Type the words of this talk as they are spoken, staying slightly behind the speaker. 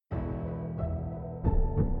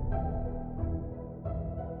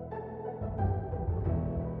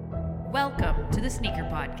to the Sneaker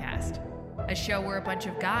Podcast, a show where a bunch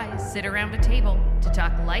of guys sit around a table to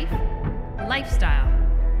talk life, lifestyle,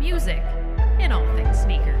 music, and all things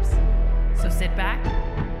sneakers. So sit back,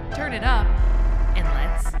 turn it up, and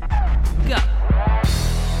let's go.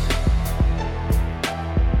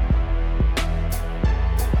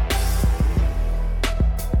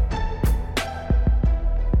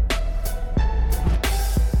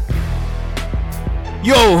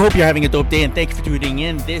 Yo, hope you're having a dope day and thank you for tuning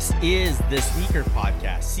in. This is the Sneaker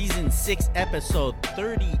Podcast, Season 6, Episode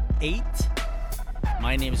 38.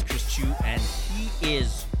 My name is Chris Chu and he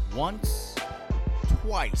is once,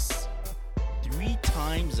 twice, 3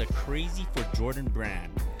 times a crazy for Jordan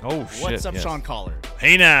Brand. Oh, shit. What's up, yes. Sean Collar?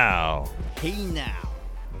 Hey now. Hey now.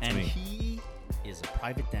 That's and me. he is a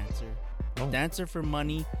private dancer. Oh. Dancer for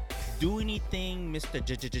money. Do anything Mr.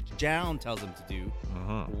 Jown tells him to do.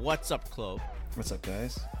 What's up, Chloe? What's up,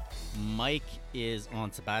 guys? Mike is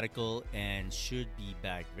on sabbatical and should be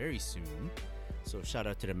back very soon. So shout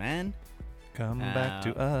out to the man. Come back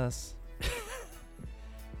to us.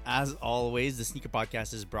 As always, the Sneaker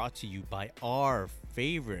Podcast is brought to you by our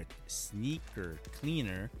favorite sneaker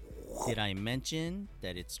cleaner. Did I mention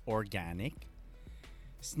that it's organic?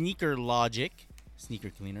 Sneaker Logic Sneaker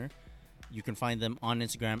Cleaner. You can find them on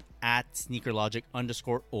Instagram at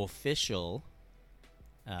sneakerlogic_official.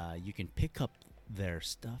 You can pick up their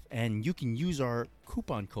stuff and you can use our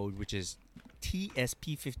coupon code, which is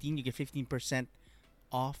TSP15. You get 15%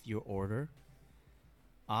 off your order.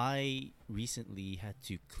 I recently had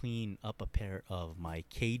to clean up a pair of my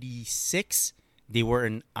KD6. They were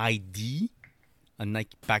an ID, a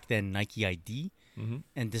Nike back then Nike ID,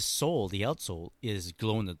 and the sole, the outsole, is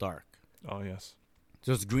glow in the dark. Oh, yes.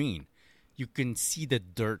 So it's green. You can see the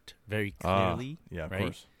dirt very clearly. Yeah, of right?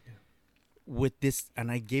 course. With this, and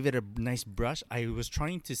I gave it a nice brush. I was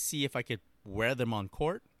trying to see if I could wear them on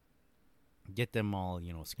court, get them all,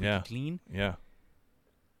 squeaky clean. Yeah.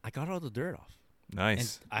 I got all the dirt off.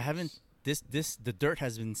 Nice. And I haven't. The dirt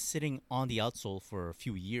has been sitting on the outsole for a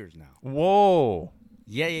few years now. Whoa.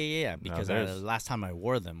 Yeah. Because the there's- last time I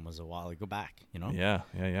wore them was a while ago back. Yeah.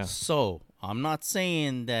 So I'm not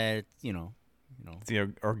saying that It's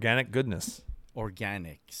the organic goodness.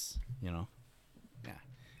 organics. Yeah.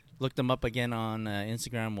 Look them up again on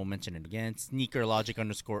Instagram. We'll mention it again.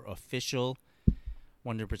 SneakerLogic_official.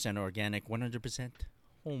 100% organic, 100%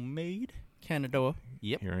 homemade. Canada.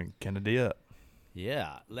 Yep. Here in Canada.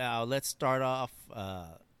 Yeah. Now let's start off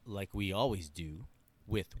like we always do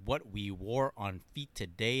with what we wore on feet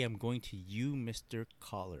today. I'm going to you, Mr.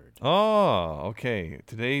 Collard. Oh, okay.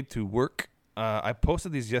 Today to work. I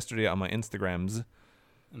posted these yesterday on my Instagrams.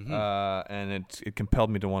 And it compelled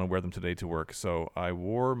me to want to wear them today to work. So I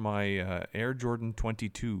wore my Air Jordan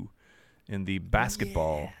 22 in the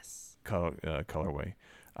basketball colorway.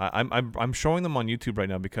 I'm showing them on YouTube right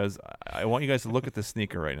now because I want you guys to look at the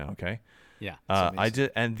sneaker right now. Okay. Yeah. I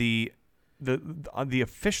did, and the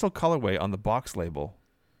official colorway on the box label.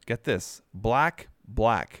 Get this: black.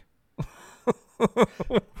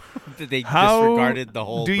 Did they disregarded the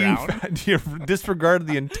whole do brown? you disregard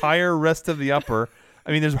the entire rest of the upper? I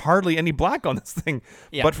mean, there's hardly any black on this thing,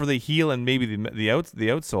 but for the heel and maybe the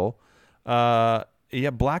outsole,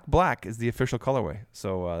 black is the official colorway.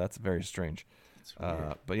 So that's very strange.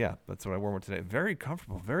 But yeah, that's what I wore today. Very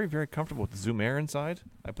comfortable, very very comfortable with the Zoom Air inside.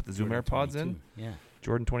 I put the Zoom Air pods in. Yeah.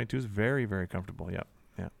 Jordan 22 is very very comfortable. Yeah.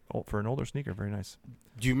 For an older sneaker, very nice.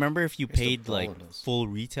 Do you remember if you paid follow like those. full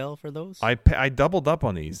retail for those? I doubled up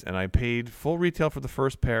on these, and I paid full retail for the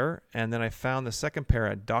first pair, and then I found the second pair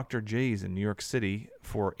at Dr. J's in New York City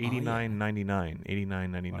for $89.99.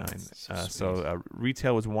 $89.99. Wow, So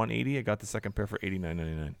retail was $180. I got the second pair for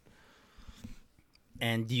 $89.99.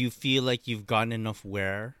 And do you feel like you've gotten enough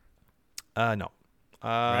wear? No.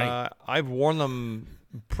 Right. I've worn them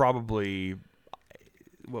probably.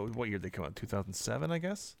 What year did they come out? 2007, I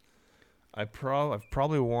guess. I've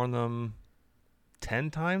probably worn them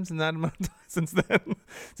 10 times in that amount of time since then.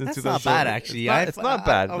 Since That's not bad, actually. It's not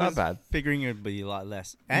bad. I Not was bad. figuring it'd be a lot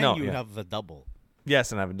less. And No, you yeah. have a double.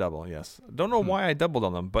 Yes, and I have a double. Yes, don't know why I doubled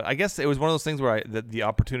on them, but I guess it was one of those things where the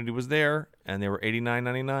opportunity was there, and they were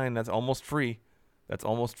 $89.99. That's almost free.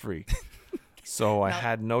 So I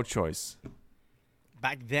had no choice.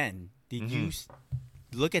 Back then, did you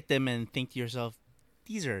look at them and think to yourself,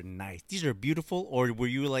 these are nice, these are beautiful? Or were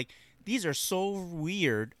you like, these are so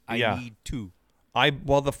weird, I need two?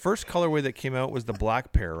 The first colorway that came out was the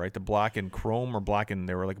black pair, right? The black and chrome, or black and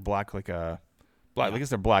they were like black, I guess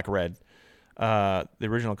they're black red. The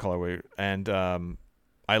original colorway, and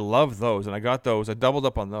I love those, and I got those. I doubled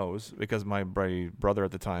up on those because my brother at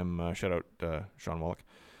the time, shout out Sean Wallach,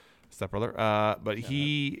 stepbrother. But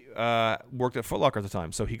he worked at Foot Locker at the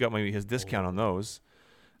time, so he got his discount on those.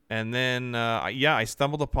 And then, I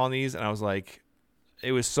stumbled upon these, and I was like,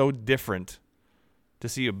 it was so different to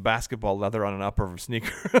see a basketball leather on an upper of a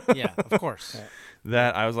sneaker. Yeah, of course.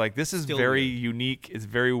 That I was like, this is Still very weird. unique. It's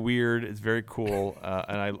very weird. It's very cool.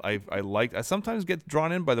 And I sometimes get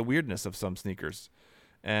drawn in by the weirdness of some sneakers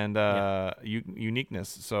and uniqueness.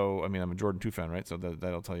 So, I mean, I'm a Jordan 2 fan, right? So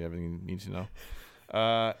that'll tell you everything you need to know.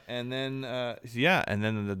 And then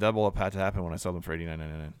the double up had to happen when I saw them for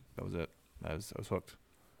 $89.99. That was it. I was hooked.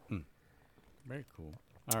 Very cool.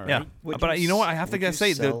 All right. Yeah, but you know what? I have to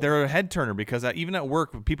say they're a head turner because even at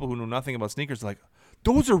work, with people who know nothing about sneakers, are like,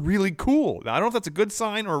 those are really cool. Now, I don't know if that's a good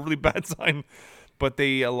sign or a really bad sign, but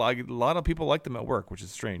a lot of people like them at work, which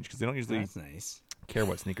is strange because they don't usually care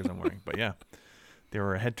what sneakers I'm wearing. But yeah, they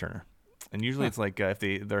were a head turner, and usually it's like if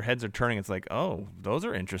their heads are turning, it's like, oh, those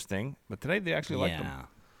are interesting. But today they actually like them.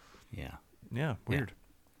 Yeah, weird.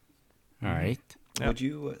 All right. Yeah. Would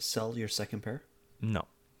you sell your second pair? No.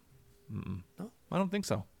 Mm-mm. No? I don't think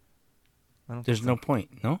so. There's no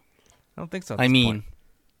point, no? I don't think so. I mean,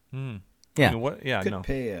 yeah. I mean, what? Yeah, Could no.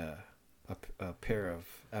 pay a pair of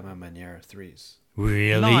Emma Manier 3s.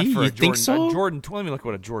 Really? Not for You a think Jordan, so? Let me look at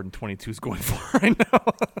what a Jordan 22 is going for right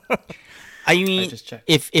now. I mean, just checked.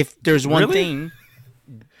 if there's one Really? thing,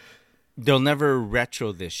 they'll never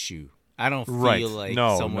retro this shoe. I don't feel Right. like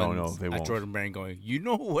No, someone they at won't. Jordan Brand going, you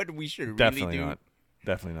know what we should Definitely really do? not.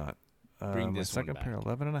 Definitely not. Bring My this one second back. pair,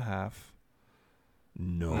 11 and a half.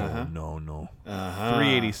 No, Uh-huh. no. Uh-huh.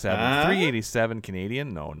 387. Uh-huh. 387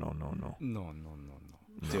 Canadian? No. No.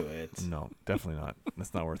 Do it. No, definitely not.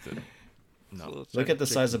 That's not worth it. No. Look at the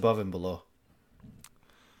size above and below.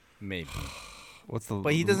 Maybe. What's the?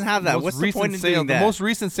 But he doesn't have that. most What's the recent point in sale? doing that? The most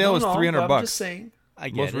recent sale was No, $300. but I'm just saying. I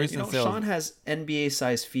Most get it. recent You know, sales. Sean has NBA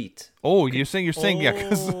size feet. Oh, you're saying yeah.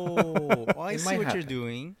 'Cause Oh, I It see might what you're happen.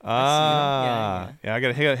 doing. yeah. I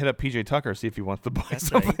gotta hit up PJ Tucker see if he wants to buy That's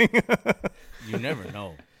something. You never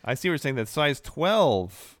know. I see what you're saying. That size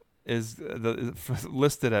 12 is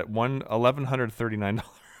listed at $1,139.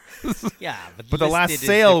 Yeah, But the last listed is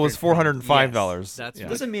sale was different from- $405. Yes, that's Yeah. what-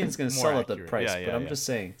 Doesn't mean it's going to More sell at the accurate. price, Yeah, but I'm yeah. just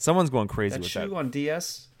saying. Someone's going crazy That with shoe that. on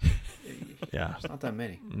DS, Yeah, it's not that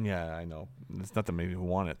many. yeah, I know. It's not that many people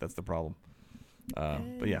want it. That's the problem.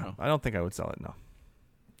 But yeah, no. I don't think I would sell it. No,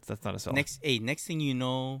 that's not a sell. Next thing you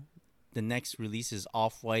know, the next release is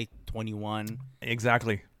Off-White 21,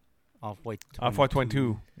 Exactly. Off-White 22. Off-White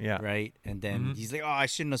 22. Yeah. Right? And then he's like, oh, I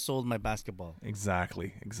shouldn't have sold my basketball.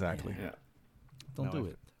 Exactly. Yeah. Don't No, do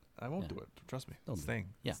it. I won't Yeah. do it. Trust me. Don't It's do it.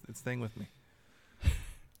 staying. Yeah. It's staying with me.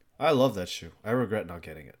 I love that shoe. I regret not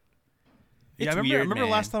getting it. It's I weird, remember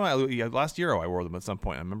man. last time last year I wore them at some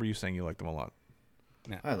point. I remember you saying you liked them a lot.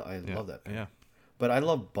 I Yeah. love that pair. Yeah. But I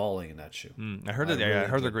love balling in that shoe. I heard I that. really I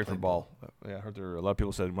heard they're enjoyed great for playing ball. Yeah, I heard a lot of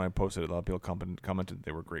people said when I posted it. A lot of people commented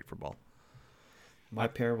they were great for ball. My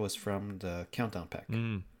pair was from the Countdown pack.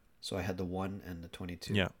 So I had the 1 and the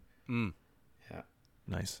 22. Yeah. Yeah.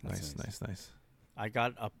 Nice. I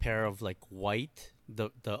got a pair of like white.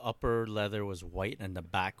 The upper leather was white and the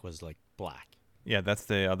back was like black. Yeah, that's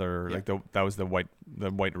the other Yeah. that was the white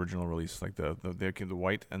original release, like the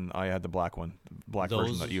white, and I had the black one, the black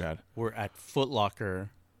version that you had. Were at Foot Locker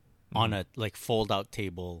on a like fold out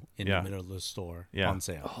table in Yeah. the middle of the store Yeah. on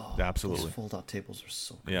sale. Oh, Absolutely. Those fold-out tables are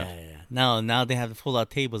so good. Yeah. Now they have the fold out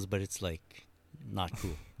tables, but it's like not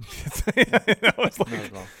cool. It's like Not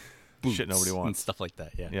at all. shit nobody and wants. stuff like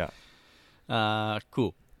that. Yeah. Yeah.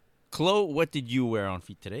 Cool. Chloe, what did you wear on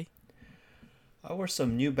feet today? I wore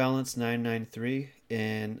some New Balance 993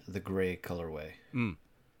 in the gray colorway.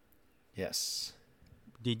 Yes.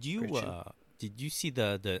 Did you Great shoe. did you see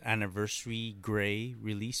the anniversary gray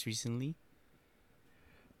release recently?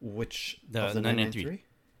 Which The of the 993?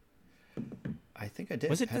 993? I think I did.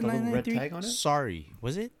 Was it Had the a little red 993? tag on it? Sorry,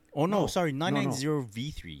 was it? Oh no, No, sorry, no, no.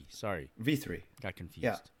 990 V3. Sorry, V3. got confused.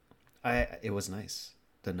 Yeah. It was nice.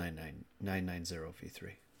 The 990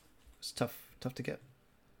 V3. It's tough to get.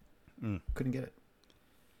 Couldn't get it.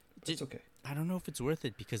 It's okay. I don't know if it's worth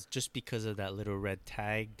it because of that little red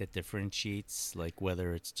tag that differentiates like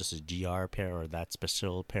whether it's just a GR pair or that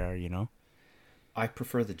special pair, you know? I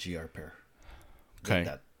prefer the GR pair. Okay.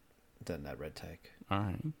 Than that red tag. All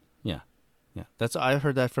right. Yeah. That's I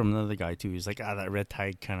heard that from another guy too. He's like, that red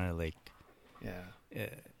tag kind of like Yeah.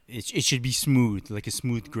 it should be smooth, like a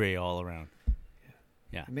smooth gray all around.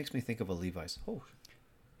 Yeah. It makes me think of a Levi's. Oh.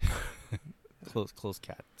 Close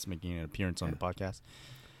cat. It's making an appearance on the podcast.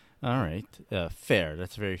 All right. Fair.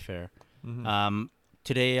 That's very fair.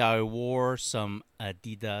 Today I wore some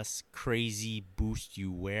Adidas Crazy Boost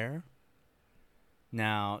You Wear.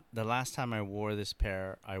 Now, the last time I wore this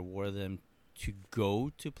pair, I wore them to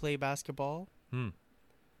go to play basketball.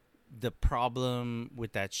 The problem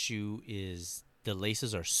with that shoe is the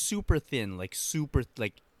laces are super thin, like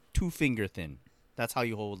 2-finger thin. That's how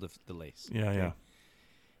you hold the lace. Yeah, yeah.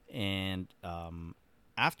 And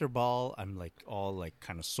after ball, I'm like all like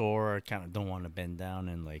kind of sore. Kind of don't want to bend down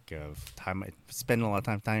and like spend a lot of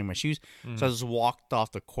time tying my shoes. So I just walked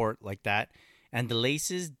off the court like that. And the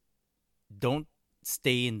laces don't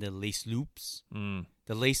stay in the lace loops.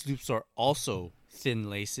 The lace loops are also thin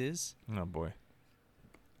laces. Oh boy.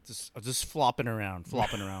 Just flopping around.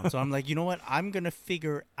 So I'm like, you know what? I'm gonna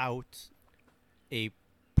figure out a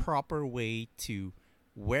proper way to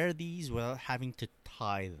wear these without having to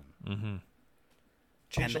tie them.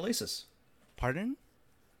 Change the laces. Pardon?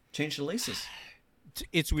 Change the laces.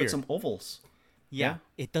 It's weird. Put some ovals. Yeah,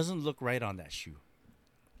 it doesn't look right on that shoe.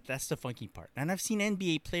 That's the funky part. And I've seen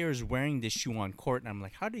NBA players wearing this shoe on court, and I'm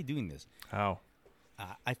like, how are they doing this? How?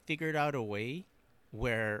 I figured out a way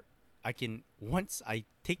where I can, once I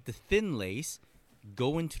take the thin lace,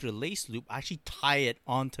 go into the lace loop, actually tie it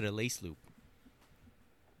onto the lace loop.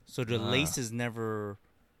 So the laces never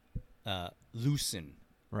loosen.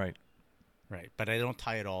 Right. Right. But I don't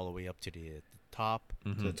tie it all the way up to the top.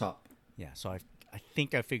 To the top. Yeah, so I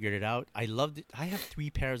think I figured it out. I loved it. I have 3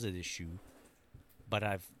 pairs of this shoe, but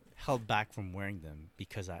I've held back from wearing them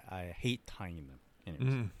because I hate tying them.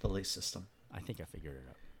 Anyways, The lace system. I think I figured it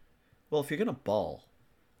out. Well, if you're going to ball.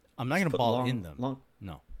 I'm not going to put ball in them.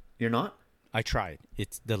 No. You're not? I tried.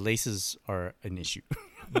 The laces are an issue.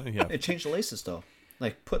 Yeah. It changed the laces, though.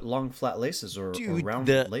 Like, put long, flat laces or round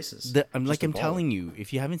laces. I'm just to ball telling it. you,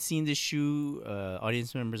 if you haven't seen this shoe,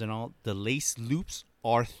 audience members and all, the lace loops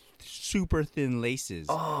are super thin laces.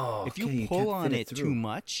 Oh, if okay, you pull can't on fit it through. too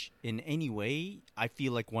much in any way, I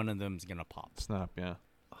feel like one of them's gonna pop. Snap, yeah.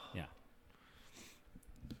 Yeah,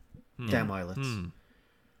 Damn eyelets.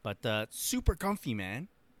 but super comfy, man.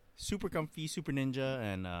 Super comfy, super ninja,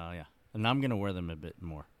 and yeah. And I'm gonna wear them a bit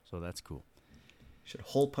more, so that's cool. Should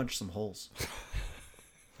hole punch some holes.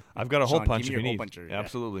 I've got a hole Sean, punch give if me you your hole need. puncher, yeah.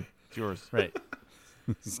 Absolutely. It's yours. Right.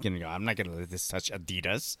 He's gonna go. I'm not gonna let this touch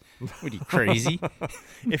Adidas. What are you, crazy?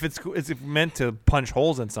 If it's cool, it's meant to punch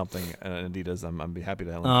holes in something, Adidas, I'd be happy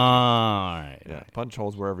to help. All right. Yeah, punch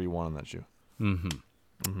holes wherever you want on that shoe.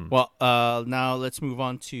 Well, now let's move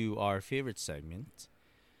on to our favorite segment.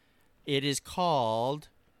 It is called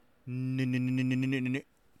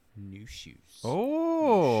New Shoes.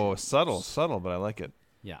 Oh, subtle, but I like it.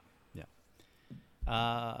 Yeah.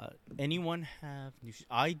 Anyone have new shoes?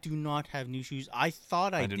 I do not have new shoes. I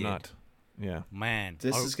thought I do did. not. Yeah. Man.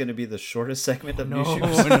 This is going to be the shortest segment of no,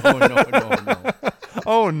 new shoes. no.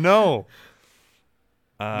 Oh no.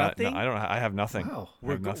 Nothing? No, I don't. I have nothing. Wow.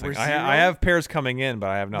 I have nothing. we're I zero? have pairs coming in, but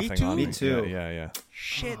I have nothing too. on Me too. Yeah.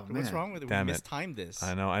 Shit. Oh, What's man. wrong with it? Damn We it. mistimed this.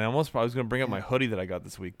 I know. I was going to bring up my hoodie that I got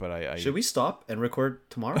this week, but I Should we stop and record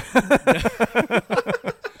tomorrow?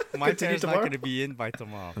 My Continue pair's not tomorrow? going to be in by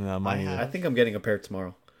tomorrow. No, mine either. I think I'm getting a pair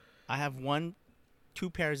tomorrow. I have 2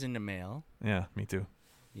 pairs in the mail. Yeah, me too.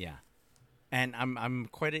 Yeah, and I'm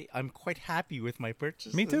quite happy with my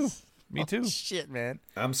purchases. Me too. Me Oh, too. shit, man.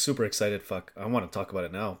 I'm super excited. Fuck. I want to talk about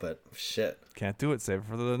it now, but shit. Can't do it. Save it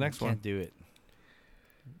for the next one. Can't do it.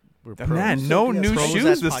 We're Man, pros. no Pros new Pros shoes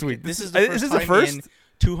at this podcast. week. This is the first is time the first? in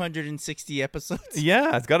 260 episodes.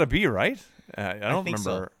 Yeah, it's got to be right. I don't think so.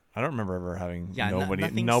 remember. I don't remember ever having Yeah,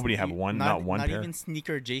 nobody have one, not one not pair. even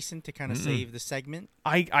sneaker adjacent to kind of save the segment.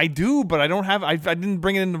 I do, but I don't have. I didn't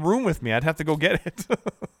bring it in the room with me. I'd have to go get it.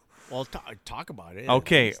 Well, talk about it.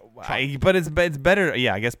 Okay, You but it's better.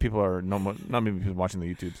 Yeah, I guess people are not many people watching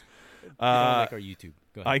the YouTubes. don't like our YouTube.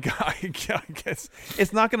 Go ahead. I guess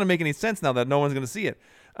it's not going to make any sense now that no one's going to see it.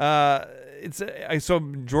 So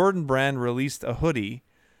Jordan Brand released a hoodie,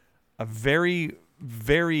 a very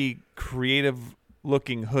very creative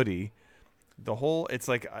looking hoodie. The whole it's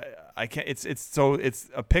like I can't. It's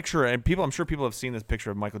a picture, and I'm sure people have seen this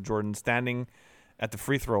picture of Michael Jordan standing at the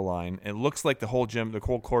free throw line. It looks like the whole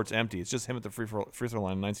court's empty. It's just him at the free throw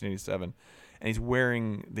line in 1987, and he's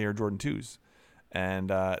wearing the Air Jordan 2s.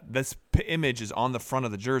 And this image is on the front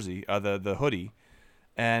of the jersey, the hoodie,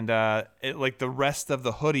 and like the rest of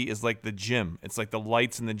the hoodie is like the gym. It's like the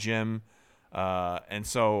lights in the gym, and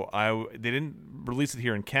so they didn't release it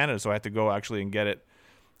here in Canada, so I had to go actually and get it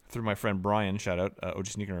through my friend Brian. Shout out OG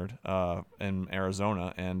Sneaker Nerd in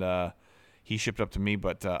Arizona, and he shipped up to me.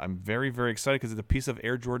 But I'm very very excited because it's a piece of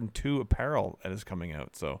Air Jordan 2 apparel that is coming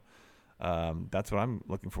out. So that's what I'm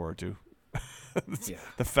looking forward to. Yeah.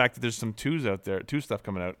 The fact that there's some 2s out there, 2 stuff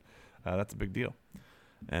coming out, that's a big deal.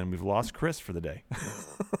 And we've lost Chris for the day.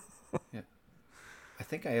 Yeah.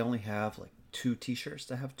 think I only have like 2 T-shirts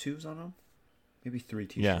that have 2s on them, maybe 3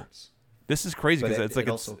 Yeah. T-shirts. This is crazy But because it- it's like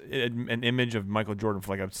it it's also- an image of Michael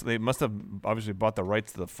Jordan. They must have obviously bought the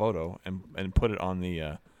rights to the photo and put it on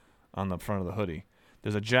the front of the hoodie.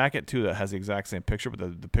 There's a jacket too that has the exact same picture,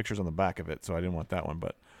 but the picture's on the back of it, so I didn't want that one.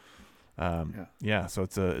 But yeah, so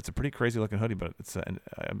it's a pretty crazy looking hoodie, but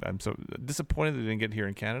I'm so disappointed that it didn't get here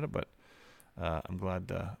in Canada, but I'm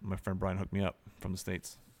glad my friend Brian hooked me up from the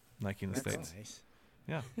States, Nike in the That's States. Nice.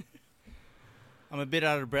 Yeah. I'm a bit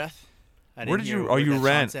out of breath. I Where didn't did hear you? what Oh, you that Sean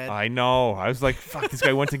ran. said. I know. I was like, fuck, this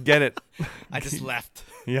guy went to get it. I just left.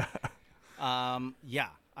 Yeah. Yeah.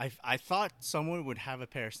 I thought someone would have a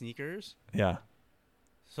pair of sneakers, Yeah.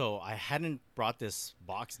 so I hadn't brought this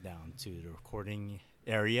box down to the recording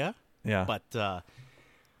area. Yeah. But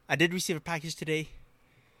I did receive a package today.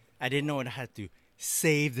 I didn't know I had to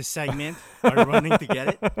save the segment by running to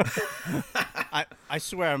get it. I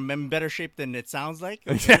swear I'm in better shape than it sounds like.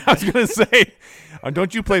 Yeah, I was gonna say,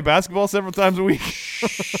 don't you play basketball several times a week?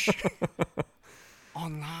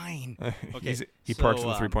 Online. Okay, He so, parks on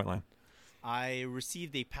the 3-point line. I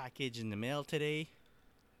received a package in the mail today.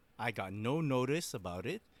 I got no notice about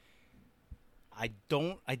it. I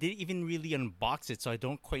didn't even really unbox it, so I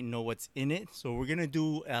don't quite know what's in it. So we're gonna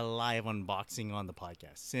do a live unboxing on the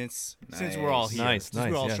podcast since we're all here. Nice, since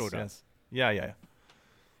nice. we're all Yes, showed up. yes. Yeah.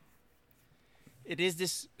 It is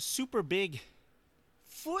this super big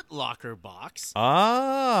Foot Locker box,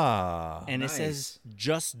 Ah. and nice. it says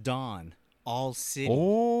 "Just Dawn, All City."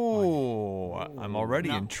 Oh, I'm already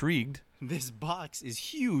Now- intrigued. This box is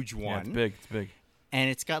huge, Yeah, one, it's big. It's big. and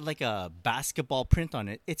it's got like a basketball print on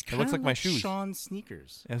it. It's kind looks of like my shoes. Sean's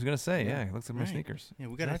sneakers. I was gonna say, yeah, it looks like my Right. sneakers. Yeah,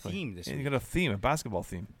 we got a theme this Yeah, you week. got a theme, a basketball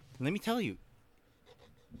theme. Let me tell you,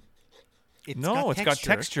 it's Got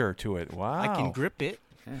texture to it. Wow. I can grip it.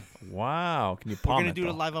 Wow. Can you We're palm gonna it, do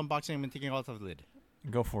the though? live unboxing. I'm taking off the lid.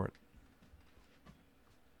 Go for it.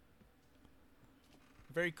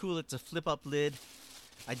 Very cool. It's a flip up lid.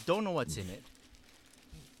 I don't know what's in it.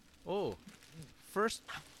 Oh, first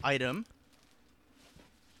item.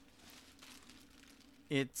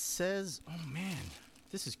 It says, oh man,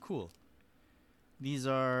 this is cool. These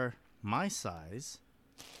are my size.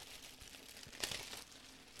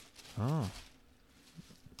 Oh.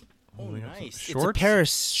 Oh, Holding up some nice. It's a shorts? pair of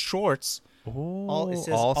shorts. Oh, It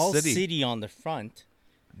says All City on the front.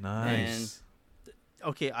 Nice.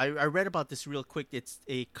 Okay, I read about this real quick. It's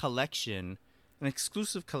a collection, an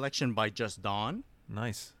exclusive collection by Just Dawn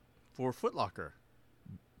Nice. for Foot Locker.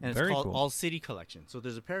 And Very it's called cool. All City Collection. So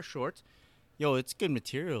there's a pair of shorts. Yo, it's good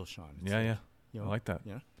material, Sean. It's Yeah, like, yeah. you I know, like that.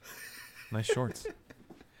 Yeah. Nice shorts.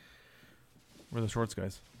 Where are the shorts,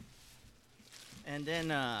 guys? And then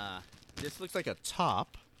this looks like a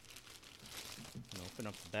top. Open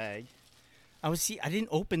up the bag. I didn't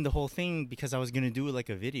open the whole thing because I was gonna do like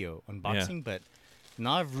a video unboxing, but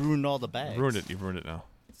now I've ruined all the bags. You've ruined it now.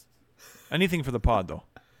 Anything for the pod, though.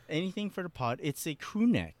 Anything for the pod. It's a crew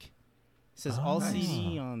neck. It says All nice.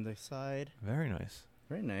 CD on the side. Very nice.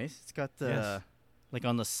 Very nice. It's got the Yes. like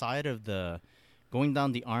on the side of the going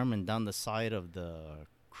down the arm and down the side of the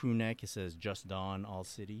crew neck. It says Just Dawn, All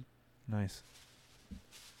City. Nice.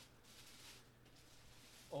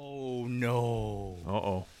 Oh no!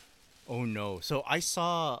 Uh-oh. Oh no! So I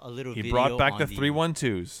saw a little. He video brought back on the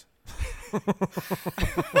 312s.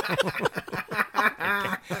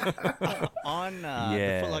 on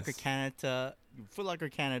the Foot Locker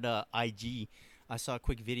Canada IG. I saw a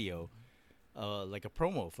quick video, like a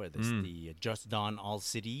promo for this, the Just Dawn All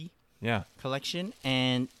City Yeah. collection,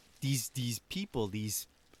 and these people, these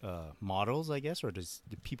models, I guess, or the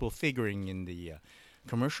people figuring in the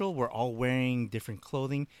commercial were all wearing different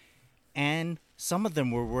clothing, and some of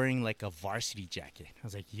them were wearing like a varsity jacket. I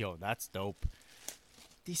was like, yo, that's dope.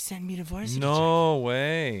 They sent me the varsity jacket. No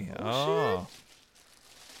way. Oh,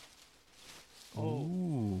 Oh.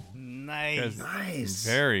 Ooh. Nice. Guys, Nice.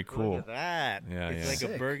 Very cool. Look at that. Yeah, It's yeah. like a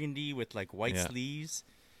Sick. burgundy with like white Yeah. sleeves.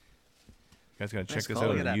 You guys gotta check Nice this color. out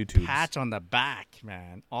Look on at that YouTube. patch on the back,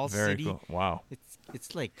 man. All Very city. cool. Wow.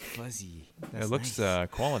 It's like fuzzy. It That's looks nice.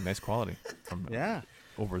 quality, nice quality from Yeah.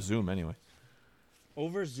 over Zoom anyway.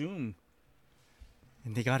 Over Zoom.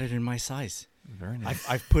 And they got it in my size. Very nice.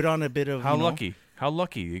 I've put on a bit of How you know, lucky? How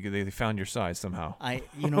lucky they found your size somehow. They've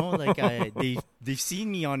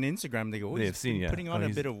seen me on Instagram. They go, oh, They've he's seen been ya. putting on Oh, a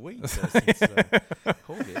he's- bit of weight since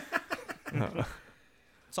COVID.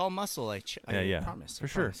 It's all muscle. I Yeah. promise. I For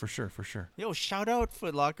sure, promise. for sure. Yo, shout out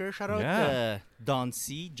Foot Locker. Shout out Yeah. Don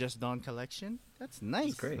C, Just Don Collection. That's nice.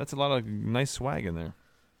 That's great. That's a lot of nice swag in there.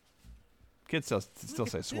 Kids still Look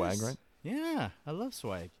say at swag, this. right? Yeah, I love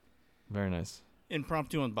swag. Very nice.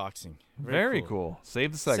 Impromptu unboxing. Very cool.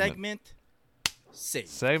 Save the segment. saved.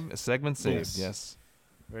 Segment saved. Yes. Yes.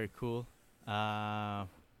 Very cool.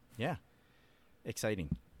 Yeah, exciting.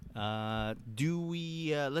 Do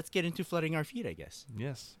we? Let's get into flooding our feet, I guess.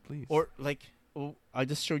 Yes, please. Or I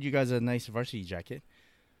just showed you guys a nice varsity jacket.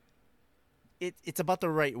 It's about the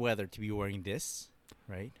right weather to be wearing this,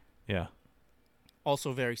 right? yeah.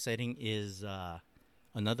 Also very exciting is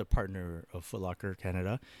another partner of Foot Locker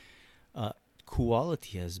Canada.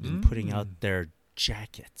 Quality has been putting out their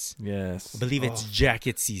jackets. Yes. I believe it's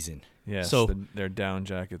jacket season. Yes. So they're down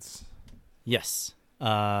jackets. yes,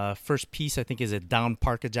 first piece I think is a down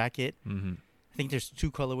parka jacket. Mm-hmm. I think there's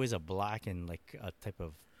two colorways, a black and like a type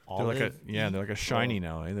of They're olive. they're like a shiny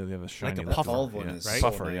now. Eh? They have a shiny. a That puffer, olive one yeah. is right? so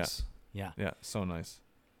Puffer, nice. Yeah, Yeah, so nice.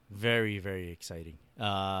 very very exciting.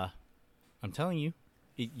 I'm telling you,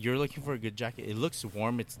 you're looking for a good jacket. It looks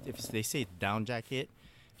warm. If they say down jacket,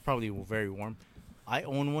 it's probably very warm. I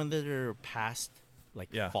own one that are past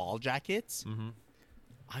fall jackets. Mm-hmm.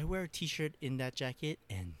 I wear a t-shirt in that jacket,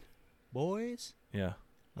 and boys, Yeah,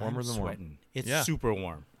 warmer I'm than sweating. warm. It's Yeah. super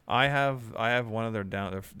warm. I have one of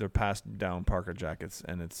their past down parka jackets,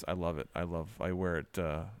 and I love it. I wear it.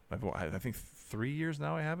 I think 3 years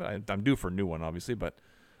now. I have it. I'm due for a new one, obviously, but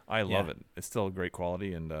I love it. It's still great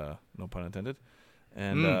quality, and no pun intended.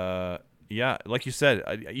 And yeah, like you said,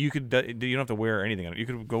 you don't have to wear anything on it. You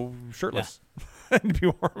could go shirtless and be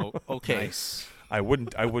warm. Okay. Nice. I wouldn't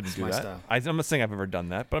do my that. style. I'm not saying I've ever done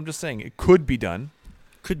that, but I'm just saying it could be done.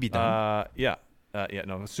 Could be done. Yeah.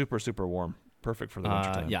 No, super warm. Perfect for the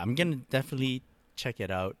winter time. Yeah, I'm gonna definitely check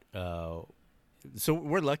it out. So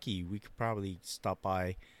we're lucky; we could probably stop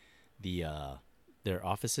by their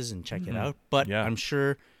offices and check it out. But Yeah. I'm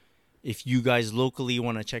sure if you guys locally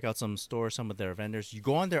want to check out some stores, some of their vendors, you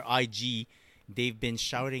go on their IG. They've been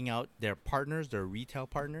shouting out their partners, their retail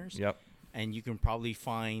partners. Yep. And you can probably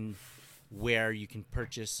find where you can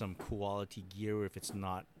purchase some quality gear. If it's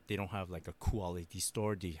not, they don't have like a quality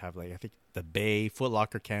store. They have I think the Bay, Foot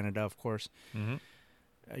Locker Canada, of course. Mm-hmm.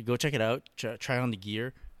 Go check it out. Try on the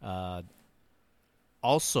gear.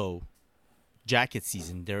 Also, jacket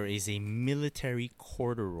season. There is a military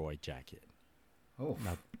corduroy jacket. Oh,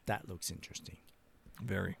 Now that looks interesting.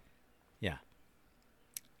 Very. Yeah,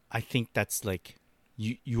 I think that's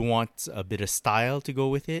you want a bit of style to go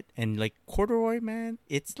with it, and corduroy, man,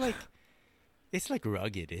 it's like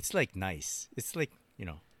rugged. It's nice. It's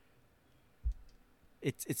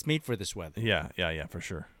it's made for this weather. Yeah, for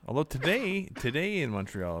sure. Although today in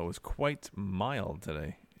Montreal it was quite mild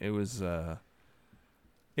today. It was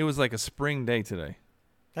like a spring day today.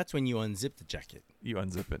 That's when you unzip the jacket. You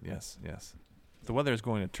unzip it, yes. The weather is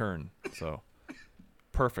going to turn, so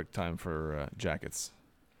perfect time for jackets.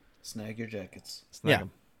 snag your jackets. Snag Yeah.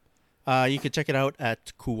 'em. You can check it out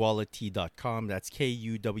at quality.com. That's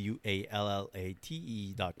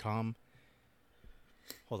KUWALLATE.com.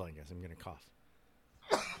 Hold on, guys. I'm going to cough.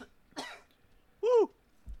 Woo!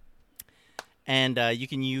 And you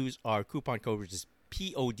can use our coupon code, which is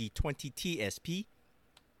POD20TSP.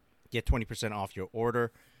 Get 20% off your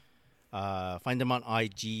order. Find them on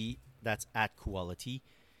IG. That's at Quality.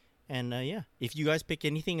 And yeah, if you guys pick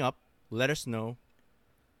anything up, let us know.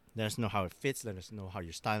 Let us know how it fits. Let us know how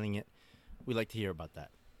you're styling it. We'd like to hear about that.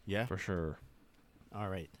 Yeah? For sure. All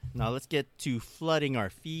right. Now let's get to flooding our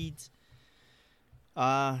feeds.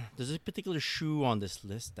 There's a particular shoe on this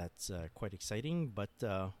list that's quite exciting, but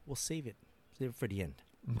we'll save it. Save it for the end.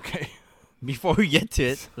 Okay. Before we get to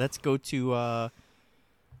it, let's go to, how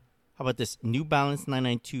about this? New Balance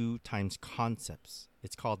 992 times Concepts.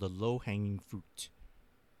 It's called the Low Hanging Fruit.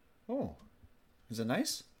 Oh, is it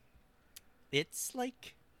nice? It's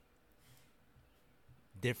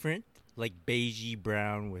different, beigey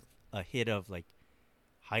brown with a hit of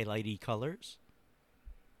highlighty colors.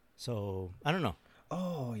 So I don't know.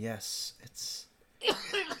 Oh yes, it's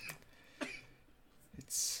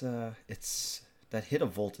that hit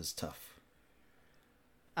of Volt is tough.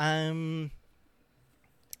 I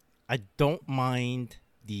don't mind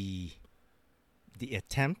the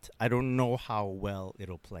attempt. I don't know how well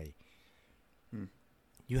it'll play.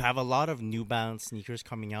 You have a lot of New Balance sneakers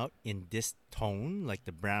coming out in this tone, like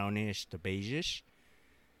the brownish, the beigeish.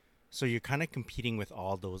 So you're kind of competing with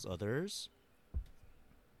all those others.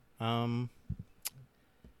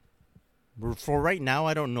 For right now,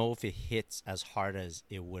 I don't know if it hits as hard as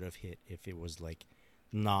it would have hit if it was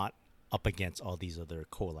not up against all these other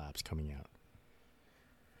collabs coming out.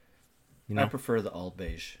 You know? I prefer the all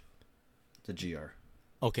beige, the GR.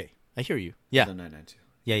 Okay, I hear you. Yeah, The 992.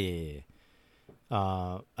 yeah.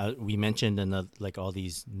 We mentioned all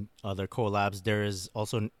these other collabs. There is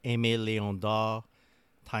also an Aimé Leon d'Or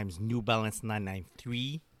times New Balance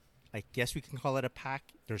 993. I guess we can call it a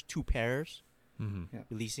pack. There's two pairs.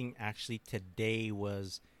 releasing. Actually, today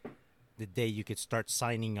was the day you could start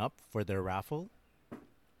signing up for their raffle.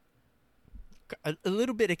 A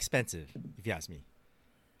little bit expensive, if you ask me.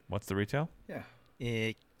 What's the retail? Yeah.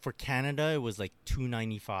 For Canada, it was like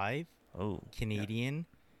 $2.95 Canadian,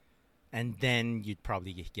 and then you'd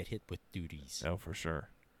probably get hit with duties. Oh, for sure.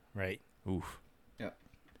 Right? Oof. Yeah.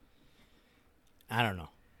 I don't know.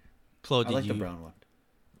 Claude, I like the brown one.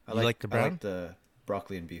 You like the brown? I like the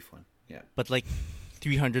broccoli and beef one. Yeah. But like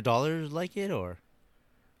 $300 like it, or?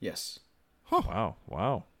 Yes. Huh.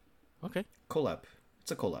 Wow. Okay. Collab.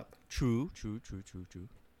 It's a collab. True. If it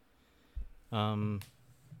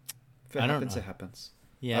I don't happens, know. it happens.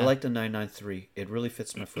 Yeah. I like the 993. It really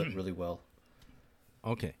fits my foot really well.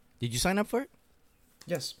 Okay. Did you sign up for it?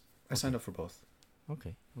 Yes. I signed up for both.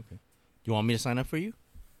 Okay. Do you want me to sign up for you?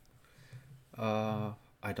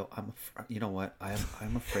 I don't. You know what?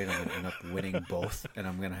 I'm afraid I'm gonna end up winning both, and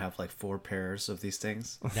I'm gonna have like 4 pairs of these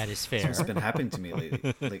things. That is fair. It's been happening to me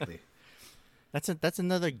lately. That's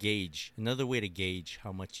another gauge, another way to gauge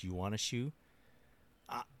how much you want a shoe.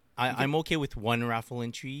 I'm okay with 1 raffle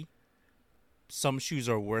entry. Some shoes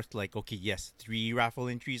are worth like, okay, yes, 3 raffle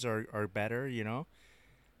entries are better, you know.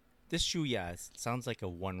 This shoe, yeah, it sounds like a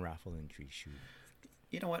 1 raffle entry shoe.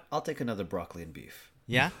 You know what? I'll take another broccoli and beef.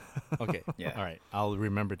 Yeah? Okay. Yeah. All right. I'll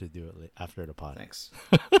remember to do it after the pod. Thanks.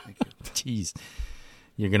 Thank you. Jeez.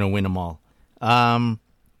 You're going to win them all.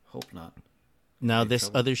 Hope not. Now, Big this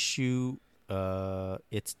trouble. other shoe,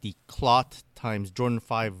 it's the Clot times Jordan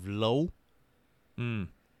 5 Low.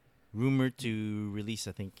 Rumored to release,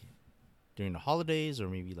 I think, during the holidays or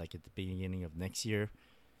maybe like at the beginning of next year.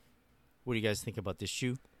 What do you guys think about this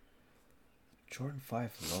shoe? Jordan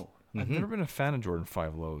 5 low. I've never been a fan of Jordan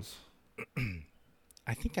 5 lows.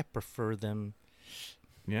 I think I prefer them.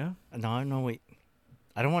 Yeah? No, wait.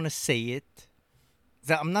 I don't want to say it.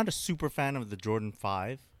 I'm not a super fan of the Jordan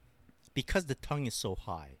 5 because the tongue is so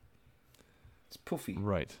high. It's poofy.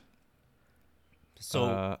 Right.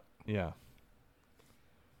 So yeah.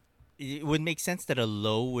 it would make sense that a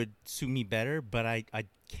low would suit me better, but I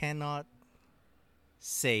cannot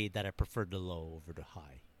say that I prefer the low over the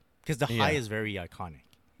high because the high Yeah. is very iconic.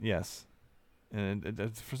 Yes. And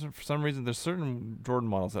for some reason, there's certain Jordan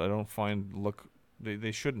models that I don't find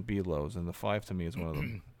they shouldn't be lows, and the 5 to me is one of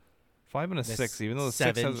them. 5 and a The 6, even though the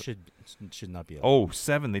 7 6 has, should not be a low.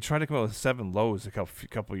 7. They tried to come out with 7 lows a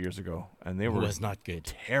couple years ago, and they It were was not good.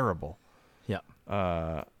 terrible. Yeah.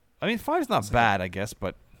 I mean, 5's not bad, I guess,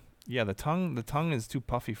 but yeah, the tongue is too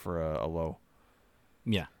puffy for a low.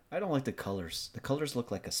 Yeah. I don't like the colors. The colors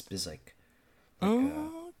look like a Spizike.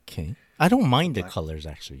 Okay. I don't mind the black. colors,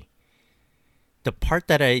 actually. The part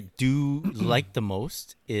that I do like the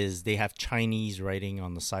most is they have Chinese writing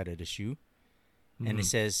on the side of the shoe. And it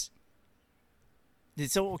says...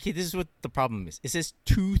 So, okay, this is what the problem is. It says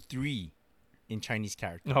 2-3 in Chinese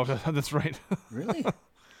characters. Oh, that's right. Really?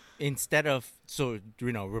 Instead of,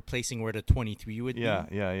 replacing where the 23 would be.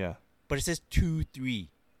 Yeah. But it says 2-3.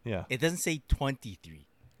 Yeah. It doesn't say 23.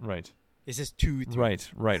 Right. It says 2-3.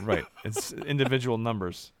 Right. It's individual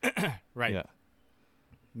numbers. Right. Yeah.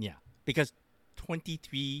 Yeah. Because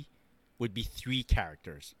 23 would be 3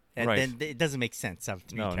 characters. And Right. then it doesn't make sense to have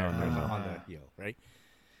 3 No. characters on the heel, right?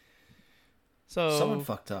 So Someone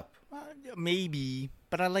fucked up. maybe,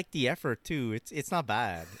 but I like the effort too. It's not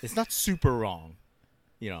bad. It's not super wrong,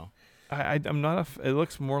 I'm not it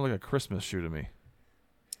looks more like a Christmas shoe to me.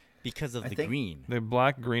 because of I the think- green. The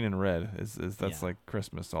black, green, and red that's Yeah. like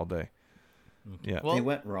Christmas all day. Okay. Yeah. Well, They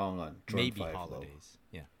went wrong on Jordan maybe 5 holidays.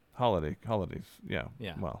 Yeah. Holidays. Yeah.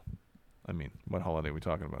 Yeah. Well, I mean, what holiday are we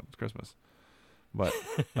talking about? It's Christmas. But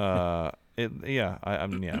I mean,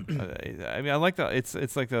 I like that.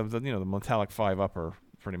 It's like the metallic 5 upper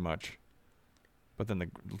pretty much, but then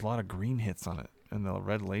a lot of green hits on it and the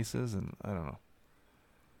red laces and I don't know.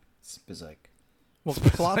 Spizike. Well,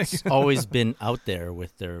 Clot's always been out there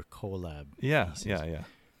with their collab. Yeah, pieces. yeah.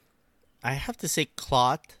 I have to say,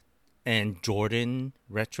 Clot and Jordan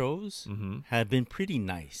retros have been pretty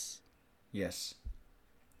nice. Yes.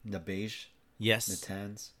 The beige. Yes, The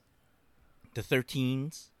tans. the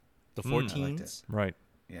 13s, the Mm. I liked 14s, Right.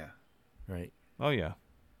 Yeah. right? Oh yeah.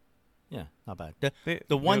 Yeah, not bad. They-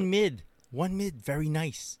 The one they- mid, very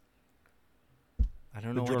nice. I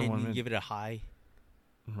don't The know why Jordan didn't one you mid. give it a high.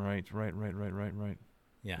 Right.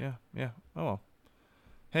 Yeah. Yeah. Oh well.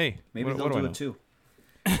 Hey, Maybe what they'll do I do know? it too.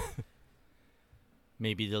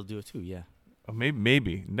 Maybe they'll do it too. Yeah. Oh,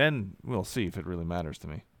 maybe. Then we'll see if it really matters to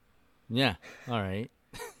me. Yeah. All right.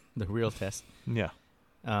 The real test. Yeah.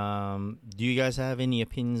 Do you guys have any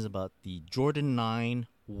opinions about the Jordan 9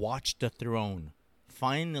 Watch the Throne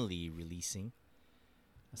finally releasing?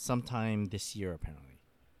 sometime this year, apparently.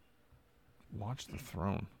 Watch the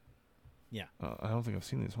Throne. Yeah. I don't think I've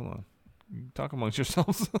seen these. Hold on. You talk amongst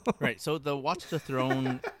yourselves. Right. So the Watch the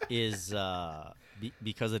Throne is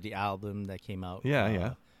because of the album that came out.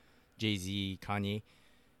 Yeah. Jay-Z, Kanye,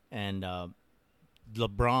 and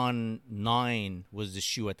LeBron 9 was the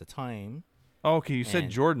shoe at the time. Oh, okay. You said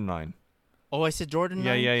And- Jordan 9. Oh, I said Jordan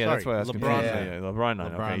 9? Yeah. Sorry, That's why I was LeBron confused. 9. Yeah, LeBron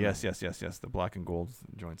 9. LeBron Okay. 9. Yes. The black and gold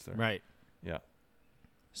joints there. Right. Yeah.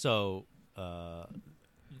 So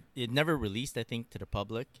it never released, I think, to the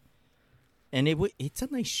public. And it's a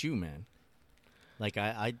nice shoe, man. Like,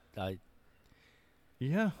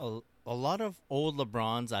 Yeah. a lot of old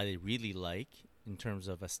LeBrons I really like in terms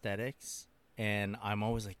of aesthetics. And I'm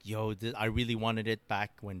always like, yo, I really wanted it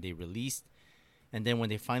back when they released. And then when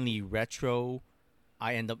they finally retro,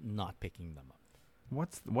 I end up not picking them up.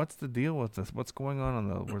 What's the deal with this? What's going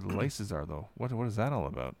on where the laces are, though? What is that all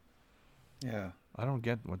about? Yeah. I don't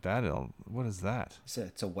get what that is. What is that?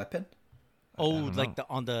 It's a weapon? Oh, don't like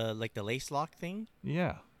know. the lace lock thing?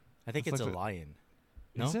 Yeah. I think It's it's like a lion.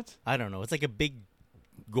 Is No? it? I don't know. It's like a big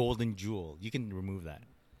golden jewel. You can remove that.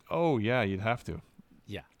 Oh, yeah, you'd have to.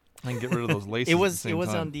 Yeah. And get rid of those laces. It at the was same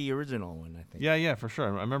time. on the original one, I think. Yeah, for sure.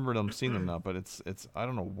 I remember them seeing them now, but it's I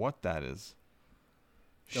don't know what that is.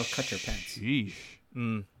 They'll cut your pants. Sheesh.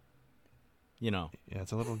 You know. Yeah,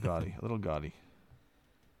 it's a little gaudy. What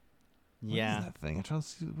Yeah. is that thing? I'm trying to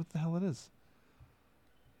see what the hell it is.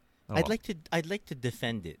 Oh, I'd well. like to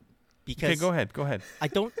defend it because Okay, go ahead. I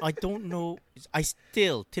don't know. I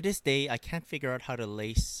still to this day I can't figure out how to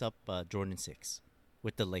lace up Jordan 6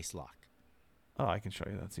 with the lace lock. Oh, I can show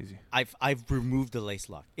you. That's easy. I've removed the lace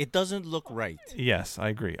lock. It doesn't look right. Yes, I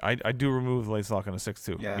agree. I do remove the lace lock on a 6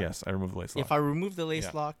 too. Yeah. Yes, I remove the lace lock. If I remove the lace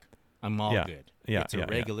Yeah. lock, I'm all Yeah. good. Yeah, It's a yeah.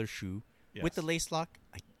 regular shoe. With the Yes. lace lock,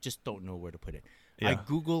 I just don't know where to put it. Yeah. I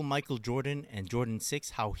Google Michael Jordan and Jordan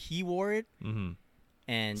 6, how he wore it. Mm-hmm.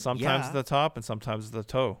 And Sometimes yeah, at the top and sometimes at the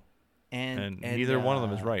toe. and neither one of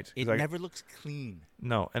them is right. It 'Cause never looks clean.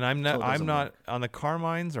 No, and I'm Toe not. I'm doesn't not work. on the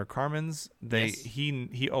Carmines or Carmens. Yes.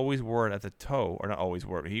 He always wore it at the toe, or not always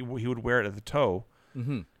wore it. He would wear it at the toe,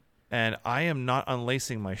 Mm-hmm. and I am not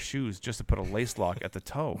unlacing my shoes just to put a lace lock at the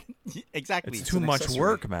toe. Exactly. It's It's too an much accessory.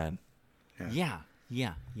 work, man. Yeah.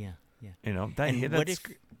 You know that. And that's, what if?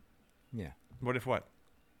 Yeah. What if what?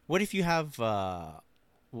 What if you have?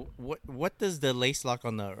 What does the lace lock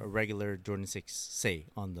on the regular Jordan 6 say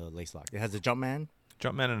on the lace lock? It has a Jumpman.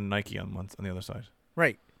 Jumpman and a Nike on the other side.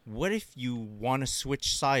 Right. What if you want to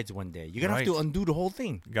switch sides one day? You're gonna have to Right. undo the whole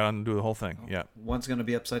thing. Got to undo the whole thing. Yeah, One's going to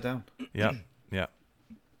be upside down. yeah, yeah,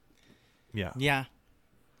 yeah. Yeah.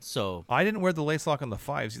 So I didn't wear the lace lock on the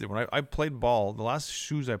 5s either. When I played ball, the last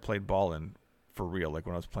shoes I played ball in for real, like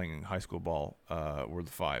when I was playing high school ball, were the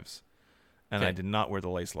 5s, and I Okay. did not wear the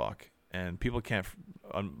lace lock. And people can't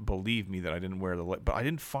believe me that I didn't wear but I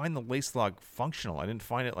didn't find the lace lock functional. I didn't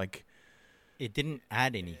find it like it didn't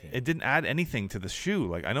add anything. it didn't add anything to the shoe.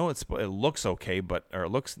 Like I know it looks okay, or it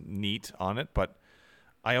looks neat on it, but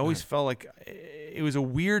I always felt like it was a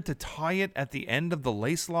weird to tie it at the end of the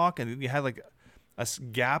lace lock, and you had like a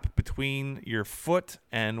gap between your foot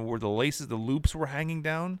and where the loops were hanging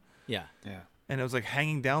down, Yeah. Yeah. and it was like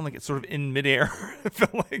hanging down like it's sort of in midair. It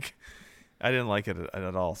felt like I didn't like it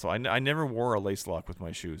at all. So I never wore a lace lock with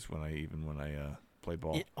my shoes when I played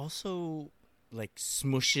ball. It also like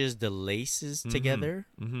smushes the laces together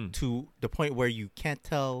to the point where you can't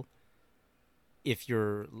tell if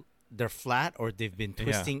they're flat or they've been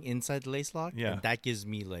twisting inside the lace lock. Yeah. And that gives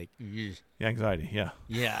me like Yeah, anxiety. Yeah.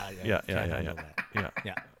 yeah. Yeah. can't handle that. Yeah.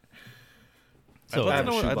 Yeah. I'd So love I to have a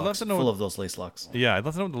know- I'd shoebox love to know full what- of those lace locks. Yeah, I'd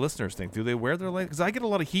love to know what the listeners think. Do they wear their lace? Because I get a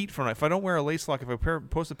lot of heat from it. If I don't wear a lace lock, if I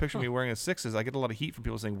post a picture of me wearing a 6s, I get a lot of heat from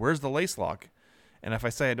people saying, "Where's the lace lock?" And if I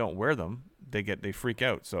say I don't wear them, they freak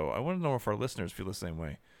out. So I want to know if our listeners feel the same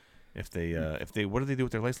way. If they what do they do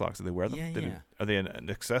with their lace locks? Do they wear them? Yeah. Are they an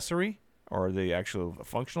accessory or are they actually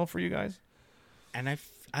functional for you guys? And I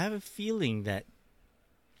have a feeling that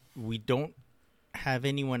we don't have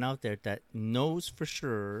anyone out there that knows for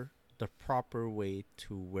sure the proper way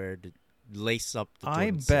to wear the lace up the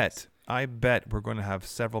Jordan 6. I bet we're going to have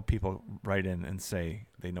several people write in and say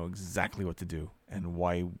they know exactly what to do and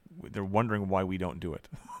why they're wondering why we don't do it.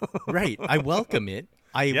 Right. I welcome it.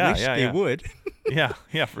 I Yeah, wish yeah, they yeah. would.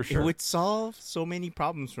 yeah, for sure. It would solve so many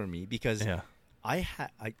problems for me because Yeah. I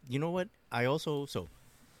you know what? I also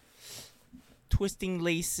twisting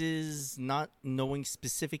laces, not knowing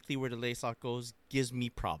specifically where the lace lock goes gives me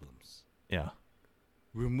problems. Yeah.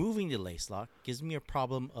 Removing the lace lock gives me a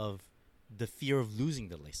problem of the fear of losing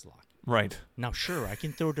the lace lock. Right. Now, sure, I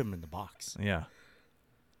can throw them in the box, Yeah.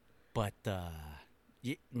 but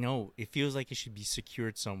No, it feels like it should be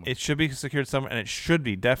secured somewhere. It should be secured somewhere, and it should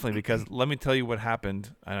be, definitely, because let me tell you what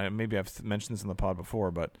happened. Maybe I've mentioned this in the pod before,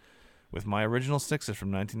 but with my original Sixers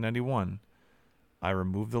from 1991, I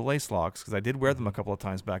removed the lace locks because I did wear them a couple of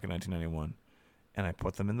times back in 1991, and I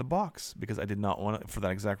put them in the box because I did not want to, for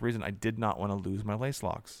that exact reason, I did not want to lose my lace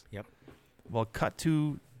locks. Yep. Well, cut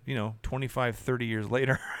to, 25, 30 years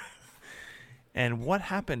later, and what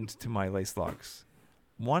happened to my lace locks?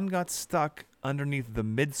 One got stuck underneath the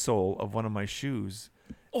midsole of one of my shoes.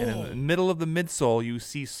 And in the middle of the midsole, you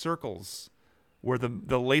see circles where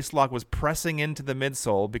the lace lock was pressing into the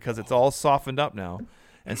midsole because it's all softened up now.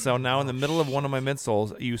 And so now in the middle of one of my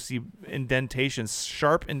midsoles, you see indentations,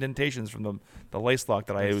 sharp indentations from the lace lock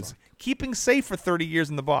that I was keeping safe for 30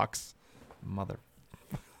 years in the box. Mother.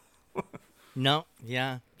 No,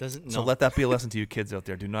 yeah, doesn't. So let that be a lesson to you kids out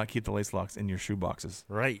there. Do not keep the lace locks in your shoe boxes.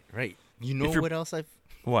 Right. You know what else I've...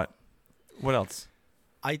 What? What else?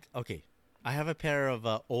 I have a pair of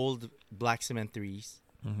old black cement 3s.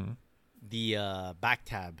 Mm-hmm. The back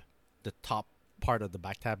tab, the top part of the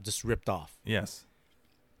back tab just ripped off. Yes.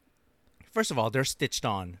 First of all, they're stitched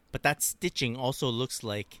on, but that stitching also looks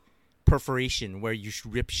like perforation where you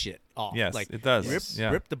rip shit off. Yes, like, it does.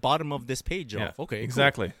 Rip the bottom of this page off. Okay,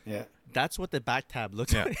 exactly. Cool. Yeah. That's what the back tab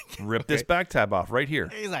looks like. Rip this back tab off right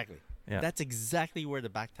here. Exactly. Yeah. That's exactly where the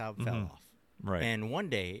back tab fell off. Right. And one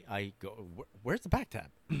day I go, where's the back tab?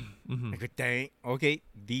 I go, dang. Okay,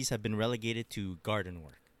 these have been relegated to garden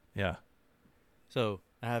work. Yeah. So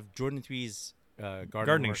I have Jordan 3's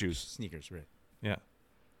gardening work shoes. Sneakers, right? Yeah.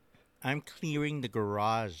 I'm clearing the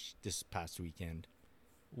garage this past weekend.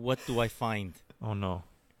 What do I find? Oh, no.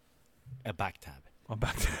 A back tab. A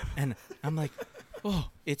back tab. And I'm like, oh,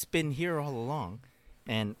 it's been here all along.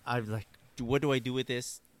 And I'm like, what do I do with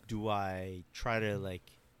this? Do I try to, like,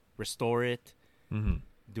 restore it? Mm-hmm.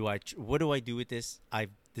 What do I do with this? I've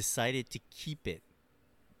decided to keep it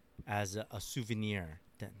as a souvenir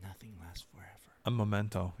that nothing lasts forever. A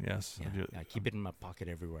memento, yes. Yeah, I keep it in my pocket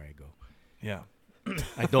everywhere I go. Yeah.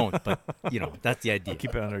 I don't, but, that's the idea.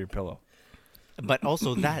 Keep it under your pillow. But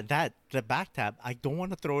also the back tab, I don't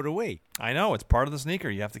want to throw it away. I know. It's part of the sneaker.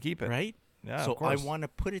 You have to keep it. Right? Yeah, so of course. I want to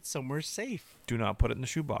put it somewhere safe. Do not put it in the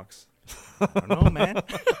shoebox. I don't know, man.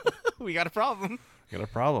 We got a problem. You got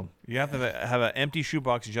a problem. You have to have an empty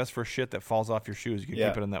shoebox just for shit that falls off your shoes. You can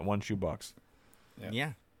keep it in that one shoebox.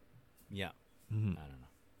 Yeah. Mm-hmm. I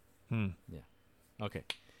don't know. Yeah. Okay.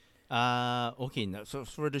 Okay. Now, so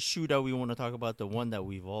for the shoe that we want to talk about, the one that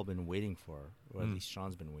we've all been waiting for, or at least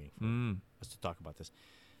Sean's been waiting for, us to talk about this.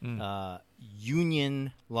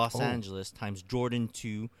 Union Los Angeles times Jordan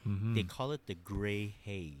 2. They call it the Gray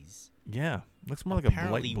Haze. Yeah. Looks more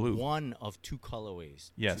Apparently like a light blue. one of two colorways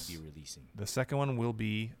to be releasing. The second one will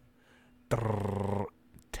be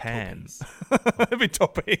tan. Topaz. It'll be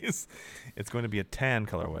topaz. It's going to be a tan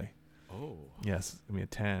colorway. Oh. Yes, it's going to be a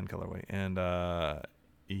tan colorway. And,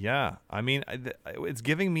 yeah, I mean, it's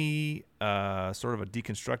giving me sort of a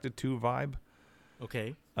deconstructed 2 vibe.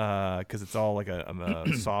 Okay. Because it's all like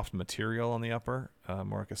a soft material on the upper,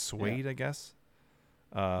 more like a suede, I guess.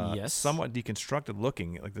 Yes. Somewhat deconstructed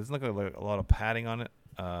looking. Like there's like a lot of padding on it.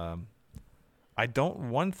 One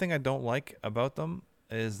thing I don't like about them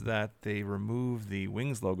is that they remove the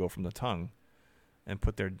Wings logo from the tongue and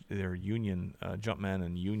put their Union Jumpman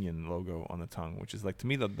and Union logo on the tongue, which is like to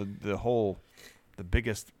me the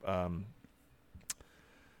biggest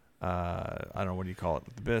I don't know, what do you call it?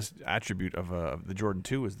 The best attribute of the Jordan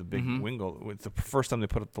 2 is the big wingle. It's the first time they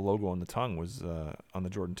put up the logo on the tongue was on the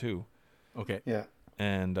Jordan 2. Okay. Yeah.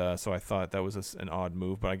 And so I thought that was an odd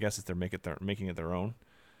move, but I guess it's they're making it their own.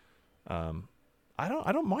 I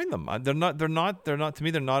don't mind them. They're not to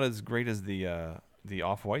me they're not as great as the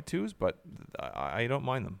Off-White 2s, but I don't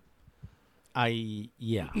mind them. I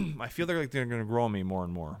feel they're going to grow on me more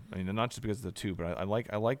and more. I mean, not just because of the 2, but I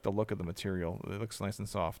like the look of the material. It looks nice and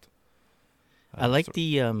soft. I like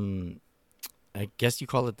the I guess you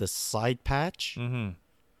call it the side patch.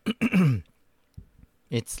 Mm-hmm.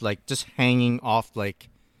 It's like just hanging off, like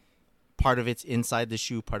part of it's inside the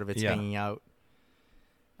shoe, part of it's hanging out.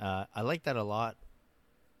 I like that a lot.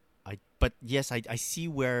 But yes, I see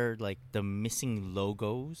where like the missing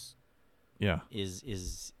logos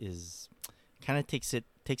is kind of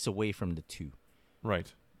takes away from the 2.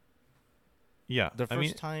 Right. Yeah. The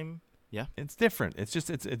first time, it's different. It's just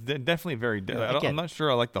it's definitely very. I'm not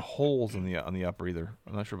sure I like the holes on the upper either.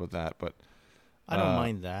 I'm not sure about that, but I don't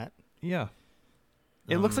mind that. Yeah.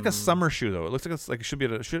 It looks like a summer shoe though. It looks like it should be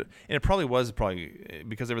and it probably was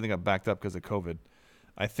because everything got backed up because of COVID.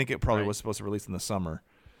 I think it probably was supposed to release in the summer.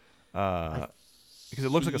 Because it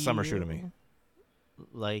looks like a summer shoe to me.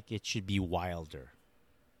 Like it should be wilder.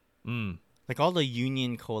 Like all the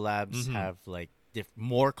Union collabs have like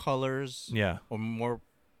more colors, or more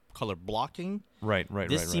color blocking. Right.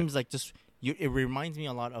 This seems like just it reminds me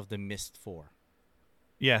a lot of the Mist 4.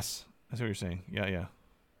 Yes, I see what you're saying. Yeah.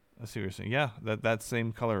 I see what you're saying. Yeah, that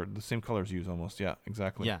same color, the same colors used almost. Yeah,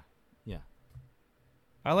 exactly. Yeah.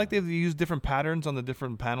 I like they've used different patterns on the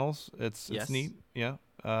different panels. It's neat. Yeah.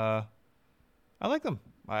 I like them.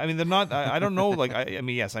 I mean, they're not. I don't know. Like I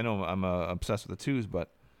mean, yes, I know I'm obsessed with the 2s,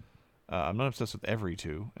 but I'm not obsessed with every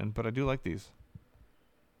 2. But I do like these.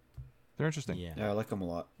 They're interesting. Yeah, I like them a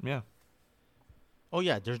lot. Yeah. Oh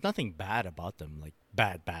yeah, there's nothing bad about them, like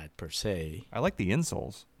bad per se. I like the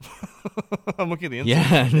insoles. I'm looking at the insoles.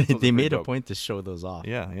 Yeah, The insoles they are made pretty a dope. point to show those off.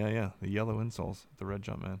 Yeah. The yellow insoles, the red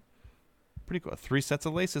jump man. Pretty cool. 3 sets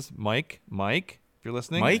of laces. Mike, if you're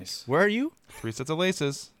listening. Mike, Nice. where are you? 3 sets of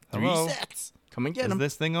laces. 3 Hello. sets. Come and get Is them.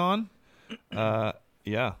 this thing on?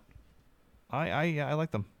 Yeah. I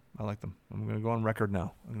like them. I'm gonna go on record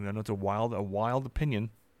now. I know it's a wild opinion,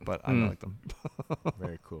 but I like them.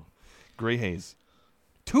 Very cool. Gray haze.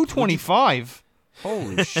 225.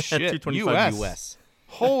 Holy shit. 225 US. US.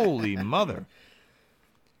 Holy mother.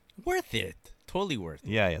 Worth it. Totally worth it.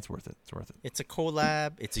 Yeah, it's worth it. It's a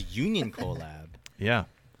collab. It's a Union collab. Yeah.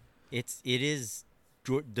 It is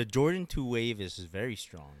the Jordan 2 wave is very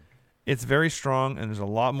strong. It's very strong, and there's a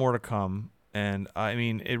lot more to come. And I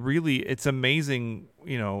mean, it's amazing.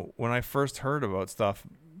 You know, when I first heard about stuff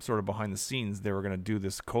sort of behind the scenes, they were going to do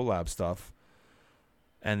this collab stuff.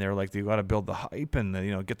 And they're like, you got to build the hype and,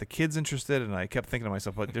 get the kids interested. And I kept thinking to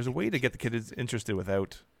myself, but there's a way to get the kids interested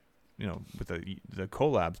without, with the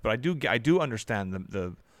collabs. But I do understand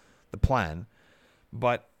the plan,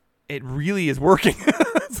 but it really is working.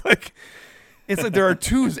 It's like there are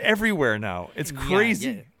 2s everywhere now. It's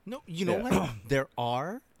crazy. Yeah. No, you know what? There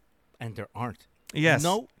are, and there aren't. Yes.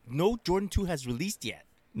 No Jordan 2 has released yet.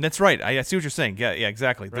 That's right. I see what you're saying. Yeah,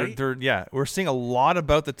 exactly. Right? We're seeing a lot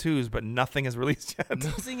about the 2s, but nothing is released yet.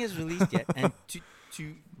 Nothing is released yet. And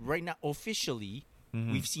to right now, officially,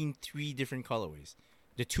 we've seen 3 different colorways.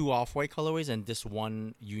 The 2 off-white colorways and this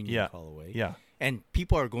one Union colorway. Yeah. And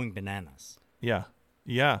people are going bananas. Yeah.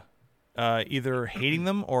 Either hating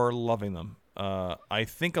them or loving them. I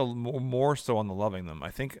think more so on the loving them.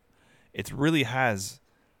 I think it really has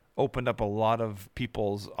opened up a lot of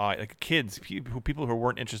people's like kids, people who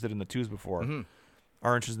weren't interested in the 2s before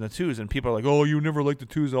are interested in the 2s, and people are like, "Oh, you never liked the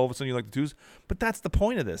 2s, and all of a sudden you like the 2s." But that's the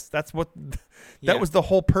point of this. That's what that was the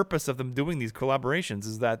whole purpose of them doing these collaborations,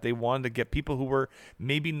 is that they wanted to get people who were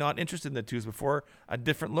maybe not interested in the 2s before a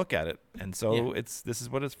different look at it. And so this is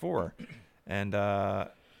what it's for, and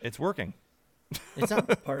it's working. It's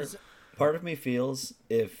not Part of me feels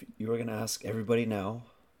if you were going to ask everybody now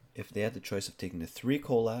if they had the choice of taking the 3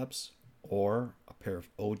 collabs or a pair of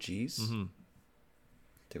OGs,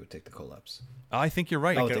 they would take the collabs. I think you're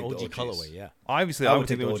right. I like would an take the OG OGs. colorway, yeah. Obviously, I I would would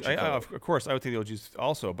take take the the OG. OG color. Of course, I would take the OGs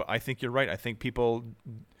also. But I think you're right. I think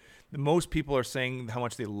most people are saying how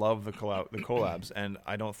much they love the collabs, and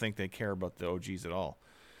I don't think they care about the OGs at all.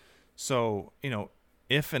 So,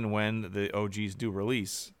 if and when the OGs do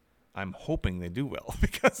release, I'm hoping they do well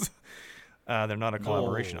because they're not a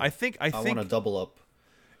collaboration. No. I think I want to double up.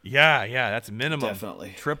 Yeah, that's minimum.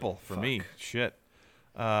 Definitely. Triple for me. Fuck. Shit.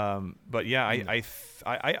 But yeah,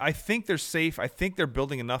 I think they're safe. I think they're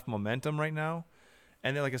building enough momentum right now.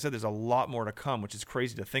 And then, like I said, there's a lot more to come, which is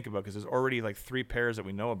crazy to think about because there's already like 3 pairs that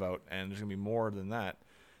we know about, and there's gonna be more than that.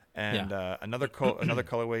 And another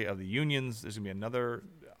colorway of the Unions. There's gonna be another.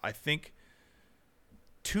 I think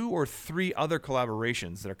 2 or 3 other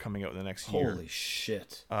collaborations that are coming out in the next year. Holy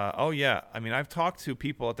shit. Oh yeah. I mean, I've talked to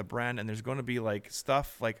people at the brand, and there's going to be like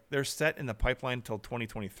stuff like they're set in the pipeline until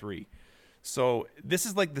 2023. So this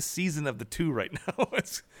is like the season of the 2 right now.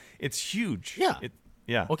 It's huge. Yeah.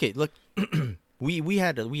 Yeah. Okay, look, we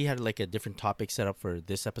had like a different topic set up for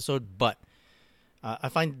this episode, but I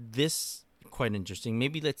find this quite interesting.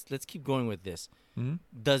 Maybe let's keep going with this. Mm-hmm.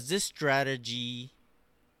 Does this strategy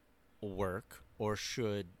work, or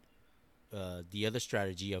should the other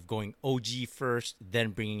strategy of going OG first, then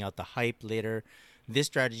bringing out the hype later? This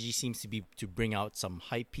strategy seems to be to bring out some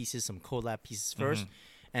hype pieces, some collab pieces first,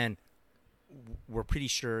 and we're pretty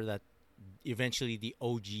sure that eventually the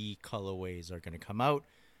OG colorways are going to come out.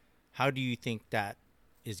 How do you think that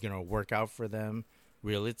is going to work out for them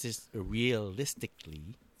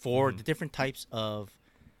realistically for the different types of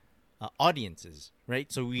audiences,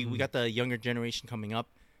 right? So we got the younger generation coming up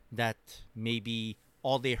that maybe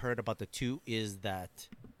all they heard about the 2 is that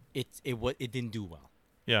it didn't do well.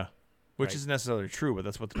 Yeah. Which Right. isn't necessarily true, but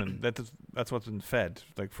that's what's been that's what's been fed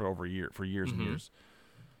like for years and years.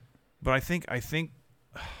 But I think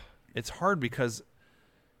it's hard because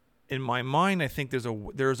in my mind, I think there's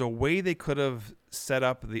a way they could have set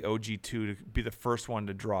up the OG2 to be the first one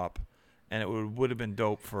to drop, and it would have been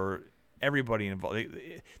dope for everybody involved.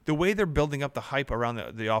 The way they're building up the hype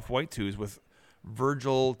around the Off-White 2s with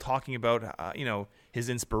Virgil talking about his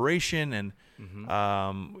inspiration and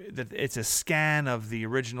that it's a scan of the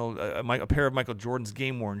original a pair of Michael Jordan's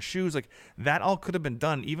game-worn shoes. Like that all could have been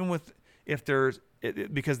done even with if they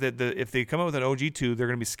come up with an OG2, they're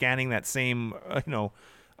going to be scanning that same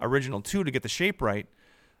original 2 to get the shape right.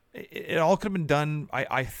 It all could have been done,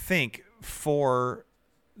 I think, for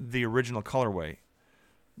the original colorway.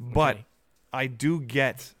 But I do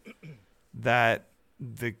get that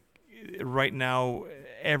right now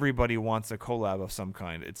everybody wants a collab of some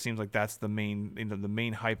kind. It seems like that's the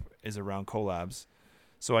main hype is around collabs.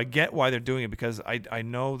 So I get why they're doing it, because I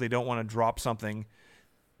know they don't want to drop something,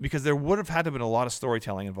 because there would have had to have been a lot of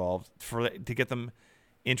storytelling involved to get them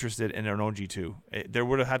interested in an OG2. There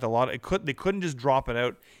would have had they couldn't just drop it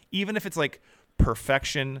out, even if it's like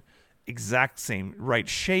perfection, exact same right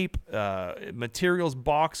shape, materials,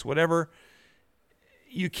 box, whatever.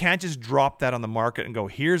 You can't just drop that on the market and go,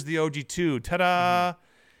 here's the OG2, ta-da.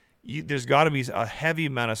 There's got to be a heavy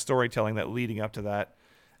amount of storytelling that leading up to that.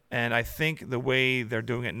 And I think the way they're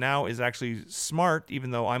doing it now is actually smart,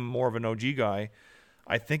 even though I'm more of an OG guy.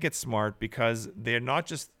 I think it's smart because they're not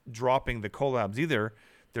just dropping the collabs either.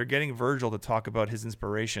 They're getting Virgil to talk about his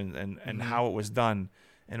inspiration and how it was done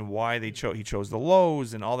and why he chose the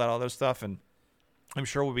lows and all that other stuff. And I'm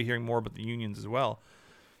sure we'll be hearing more about the unions as well.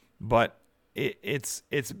 But they're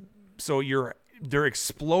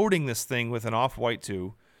exploding this thing with an Off-White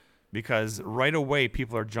 2, because right away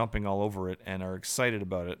people are jumping all over it and are excited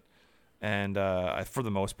about it. And for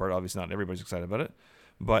the most part, obviously not everybody's excited about it,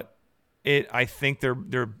 but I think they're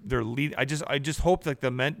lead. I just hope that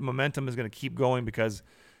the momentum is going to keep going, because,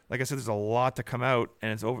 like I said, there's a lot to come out,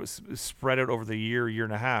 and it's spread out over the year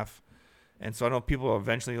and a half. And so I know people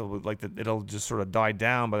eventually it'll just sort of die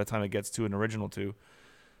down by the time it gets to an original 2.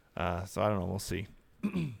 So I don't know. We'll see.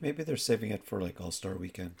 Maybe they're saving it for like All-Star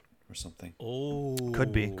Weekend or something. Oh,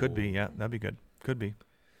 could be. Yeah, that'd be good. Could be,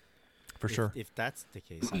 for sure. If that's the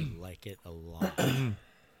case, I like it a lot.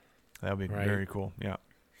 That'd be very cool. Yeah.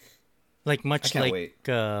 Like much like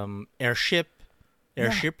Airship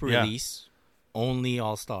release, only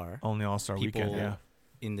All-Star Weekend. Yeah.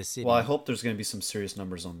 In the city. Well, I hope there's going to be some serious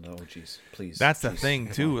numbers on the OGs, please. That's the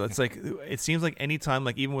thing too. It's like it seems like anytime,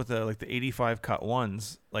 like even with the 85 cut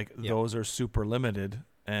ones, those are super limited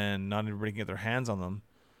and not everybody can get their hands on them.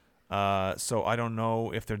 So I don't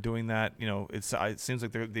know if they're doing that. It seems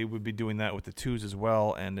like they would be doing that with the 2s as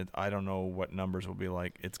well, and I don't know what numbers will be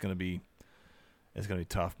like. It's gonna be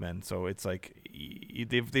tough, man. So it's like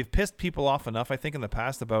they've pissed people off enough, I think, in the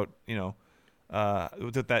past about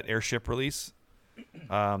with that Airship release.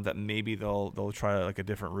 That maybe they'll try like a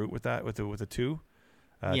different route with that with the 2,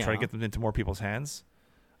 try to get them into more people's hands.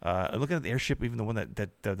 Looking at the Airship, even the one that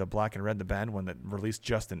the black and red, the band one that released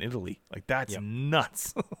just in Italy, like that's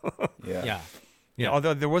nuts. Yeah.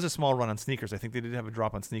 Although there was a small run on sneakers, I think they did have a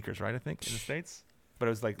drop on sneakers, right? I think in the States, but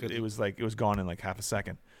it was gone in like half a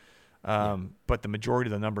second. But the majority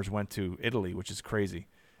of the numbers went to Italy, which is crazy,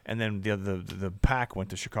 and then the pack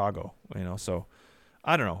went to Chicago. So.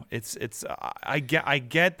 I don't know. I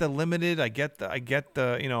get the limited. I get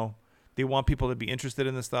the they want people to be interested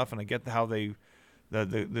in this stuff, and I get how they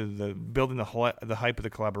the building the hype of the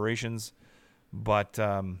collaborations. But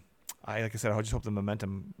like I said, I just hope the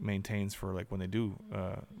momentum maintains for like when they do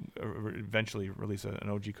eventually release an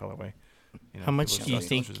OG colorway. How much do you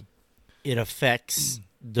think it affects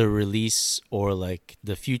the release or like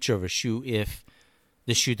the future of a shoe if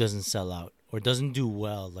the shoe doesn't sell out? Or doesn't do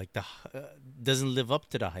well, like doesn't live up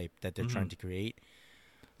to the hype that they're trying to create.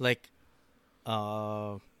 Like,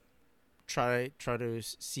 try to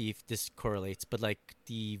see if this correlates. But like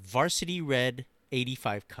the Varsity Red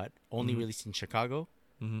 85 cut only released in Chicago,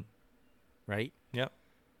 right? Yep.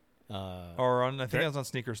 Or I think it was on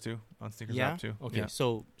sneakers too. On sneakers app too. Okay, yeah.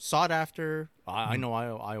 So sought after. I know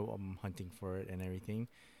I'm hunting for it and everything.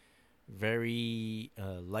 Very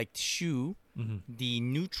liked shoe. The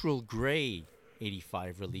neutral gray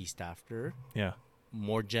 85 released after. Yeah.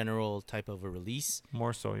 More general type of a release.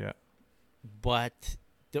 More so, yeah. But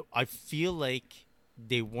I feel like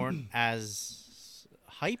they weren't as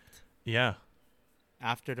hyped. Yeah.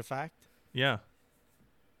 After the fact. Yeah.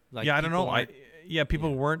 Like I don't know.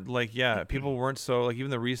 People weren't people weren't so like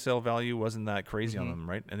even the resale value wasn't that crazy on them,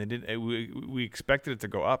 right? And they did. We expected it to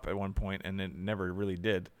go up at one point, and it never really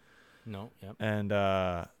did. No. Yep. And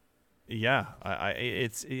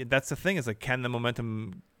that's the thing is like, can the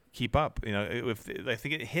momentum keep up. You know, I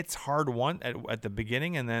think it hits hard at the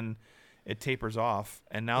beginning and then it tapers off.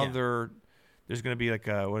 And now there's going to be like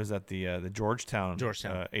what is that, the Georgetown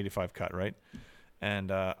 85 cut, right?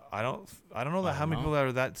 And I don't know how many people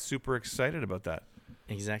are that super excited about that.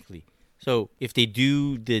 Exactly. So if they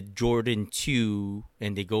do the Jordan 2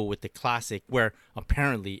 and they go with the classic, where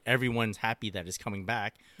apparently everyone's happy that it's coming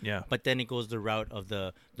back, but then it goes the route of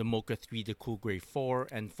the Mocha 3, the Cool Gray 4,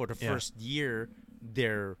 and for the first year,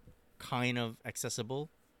 they're kind of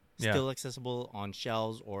accessible, still accessible on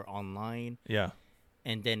shelves or online. Yeah.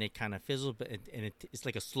 And then it kind of fizzles, and it's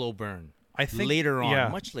like a slow burn. I think later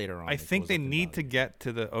on, much later on. I think they need to get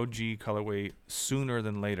to the OG colorway sooner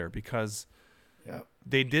than later because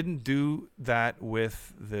they didn't do that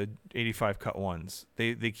with the 85 cut ones.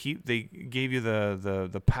 They gave you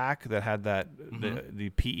the pack that had that the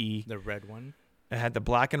PE, the red one. It had the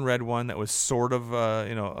black and red one that was sort of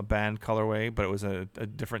a band colorway, but it was a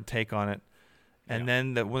different take on it. And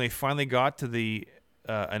then when they finally got to the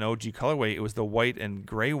an OG colorway, it was the white and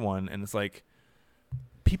gray one, and it's like,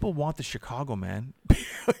 people want the Chicago, man.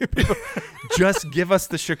 Just give us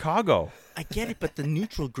the Chicago. I get it, but the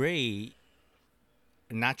neutral gray,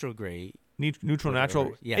 natural,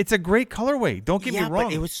 it's a great colorway. Don't get me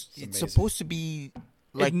wrong. But it's supposed to be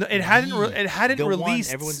like it hadn't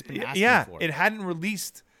released. Everyone's been asking for. It hadn't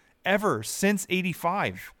released ever since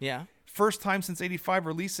 '85. Yeah, first time since '85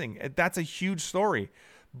 releasing. That's a huge story.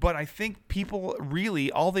 But I think people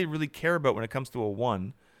all they really care about when it comes to a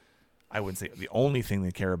 1. I wouldn't say the only thing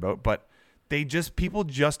they care about, but people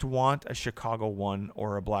just want a Chicago 1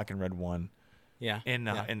 or a black and red 1 in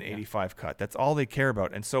an 85 cut. That's all they care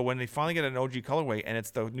about. And so when they finally get an OG colorway and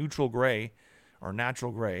it's the neutral gray or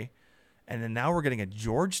natural gray, and then now we're getting a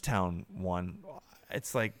Georgetown 1,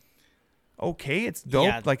 it's like, okay, it's dope.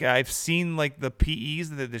 Yeah. Like I've seen like the PEs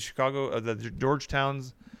that the Chicago, the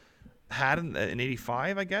Georgetowns had in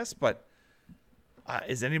 85, I guess, but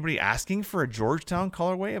is anybody asking for a Georgetown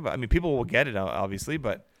colorway? I mean, people will get it, obviously,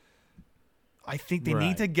 but I think they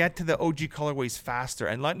need to get to the OG colorways faster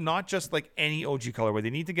and not just like any OG colorway. They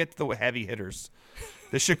need to get to the heavy hitters,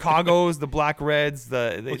 the Chicagos, the Black Reds.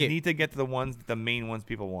 They need to get to the main ones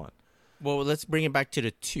people want. Well, let's bring it back to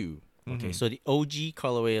the 2. Okay, so the OG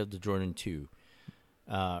colorway of the Jordan 2.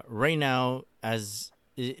 Right now, as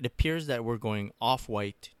it appears that we're going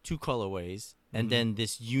off-white, 2 colorways, and then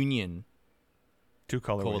this Union 2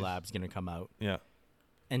 colorways collab's going to come out. Yeah.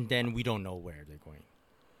 And then we don't know where they're going.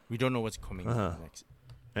 We don't know what's coming next.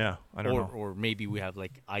 Yeah, I don't know. Or maybe we have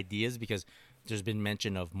like ideas because there's been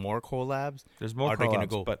mention of more collabs. There's more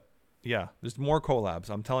collabs, but yeah, there's more collabs.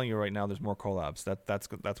 I'm telling you right now, there's more collabs. That's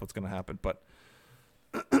what's going to happen. But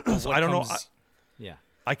so I don't know.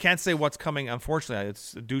 I can't say what's coming. Unfortunately,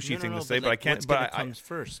 it's a douchey thing to say, but I can't. What comes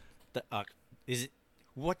first? Is it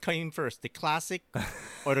what came first, the classic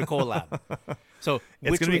or the collab? So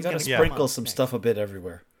it's going to sprinkle some stuff a bit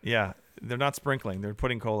everywhere. Yeah, they're not sprinkling; they're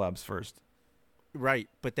putting collabs first. Right,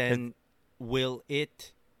 but then will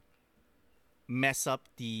it mess up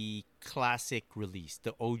the classic release,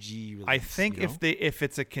 the OG release? I think if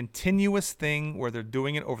it's a continuous thing where they're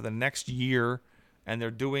doing it over the next year, and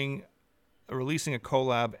they're releasing a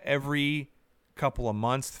collab every couple of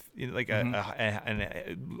months, like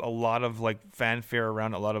a lot of like fanfare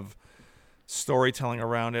around it, a lot of storytelling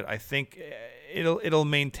around it, I think it'll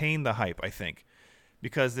maintain the hype. I think.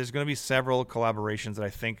 Because there's going to be several collaborations that I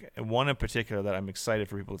think, one in particular that I'm excited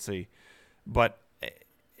for people to see. But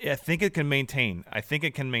I think it can maintain. I think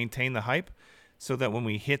it can maintain the hype so that when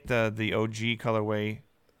we hit the OG colorway,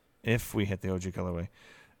 if we hit the OG colorway,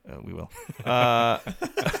 we will.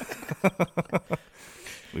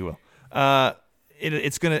 We will.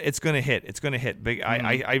 It's gonna hit. It's gonna hit big.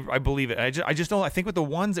 I believe it. I just don't. I think with the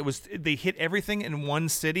ones, they hit everything in one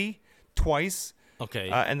city twice. Okay.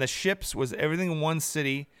 And the ships was everything in one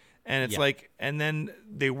city, and it's like, and then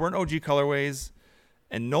they weren't OG colorways,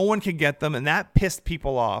 and no one could get them, and that pissed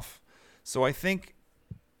people off. So I think,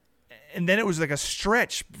 and then it was like a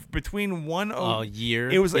stretch between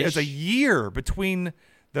year. It was a year between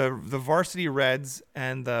the varsity reds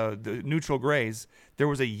and the neutral grays. There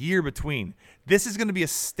was a year between. This is going to be a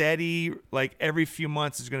steady, like every few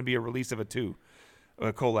months is going to be a release of a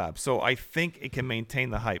collab. So I think it can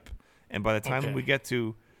maintain the hype. And by the time we get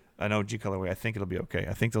to an OG colorway, I think it'll be okay.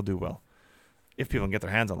 I think they'll do well. If people can get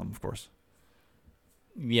their hands on them, of course.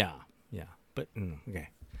 Yeah. But, okay.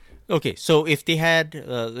 Okay, so if they had,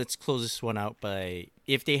 let's close this one out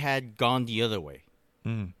if they had gone the other way.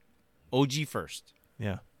 OG first.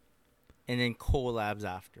 Yeah. And then collabs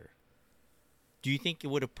after. Do you think it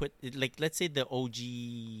would have let's say the OG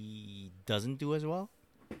doesn't do as well?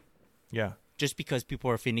 Yeah. just because people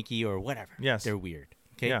are finicky or whatever. Yes. They're weird.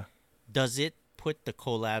 Okay. Yeah. Does it put the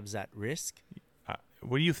collabs at risk?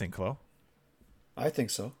 What do you think, Chloe? I think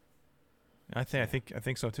so. I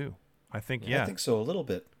think so too. I think I think so a little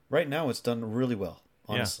bit. Right now, it's done really well,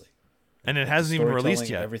 honestly. And it hasn't even released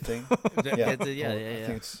Storytelling, yet. everything. Yeah. I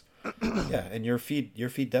think it's and your feed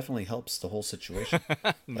definitely helps the whole situation.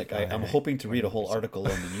 Like I'm hoping to read a whole article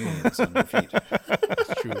on the unions on your feed.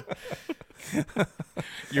 That's true.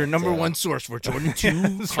 Your number one source for Jordan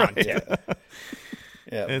 2 content.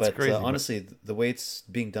 Yeah, It's but crazy, honestly, the way it's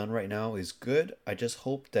being done right now is good. I just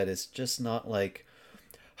hope that it's just not like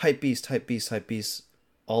hype beast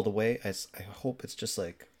all the way. I hope it's just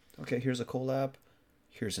like, okay, here's a collab,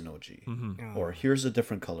 here's an OG, or here's a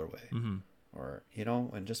different colorway, or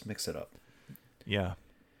and just mix it up. Yeah.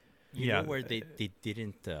 You know where they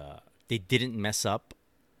didn't mess up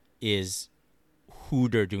is who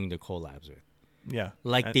they're doing the collabs with. Yeah.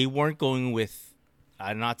 Like they weren't going with.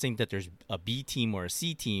 I'm not saying that there's a B team or a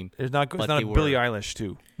C team. There's not. It's not a Billie Eilish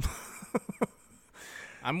too.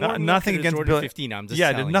 I'm nothing against Jordan Billie. 15. I'm just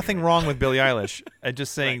there's telling nothing you, wrong with Billie Eilish. I'm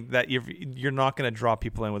just saying that you're not going to draw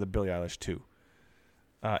people in with a Billie Eilish too.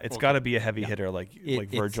 It's got to be a heavy hitter like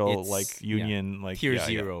Virgil, like Union, like Tier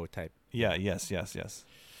 0 type. Yeah. Yes.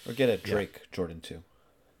 Or get a Drake Jordan 2.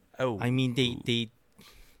 Oh, I mean they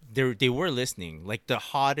were listening. Like the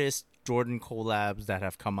hottest Jordan collabs that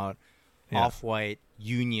have come out, Off-White,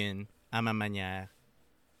 Union, Amamania.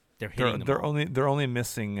 They're hitting them all. They're only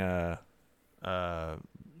missing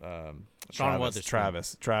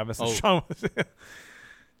Travis. Travis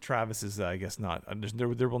is I guess not.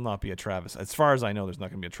 There will not be a Travis. As far as I know, there's not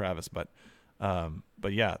going to be a Travis. But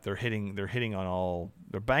yeah, they're hitting on all.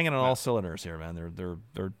 They're banging on all cylinders here, man.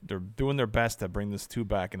 They're doing their best to bring this 2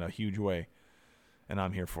 back in a huge way, and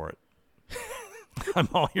I'm here for it. I'm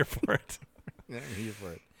all here for it. Yeah, I'm here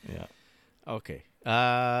for it. Yeah. Okay.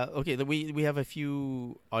 Okay. We have a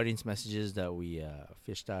few audience messages that we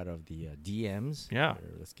fished out of the DMs. Yeah.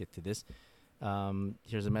 Let's get to this.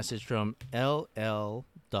 Here's a message from ll.cool.aj.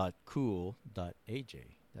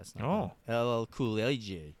 That's not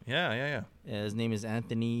LLCoolAJ. Yeah. His name is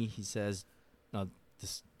Anthony. He says,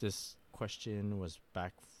 this question was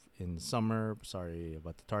back in summer. Sorry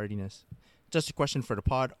about the tardiness. Just a question for the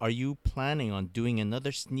pod. Are you planning on doing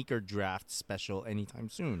another sneaker draft special anytime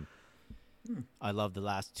soon? I love the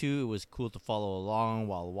last 2. It was cool to follow along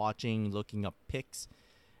while watching, looking up picks,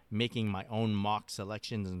 making my own mock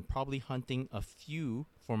selections, and probably hunting a few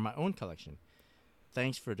for my own collection.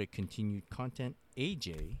 Thanks for the continued content,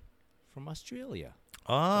 AJ from Australia.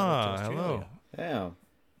 Hello. Yeah.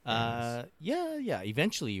 Yeah.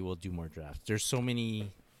 Eventually, we'll do more drafts. There's so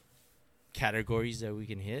many categories that we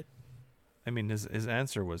can hit. I mean, his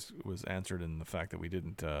answer was answered in the fact that we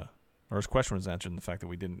didn't. Or his question was answered in the fact that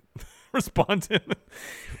we didn't respond to him.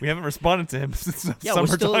 We haven't responded to him since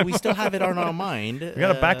summertime. we still have it on our mind. We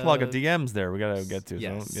got a backlog of DMs there. We got to get to.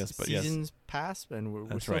 Yes, so, yes, but seasons pass, and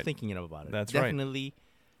we're still thinking about it. That's definitely.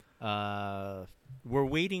 We're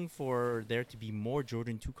waiting for there to be more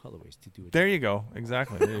Jordan 2 colorways to do it. There you go.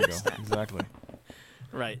 Exactly. There you go. Exactly.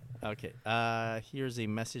 Right. Okay. Here's a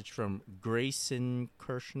message from Grayson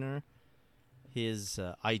Kirshner. His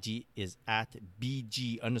IG is at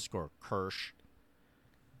BG_Kirsch.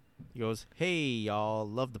 He goes, hey, y'all.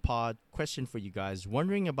 Love the pod. Question for you guys.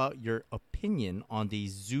 Wondering about your opinion on the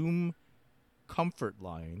Zoom comfort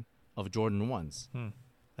line of Jordan 1s. I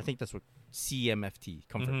think that's what CMFT,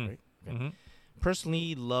 comfort, right? Okay. Mm-hmm.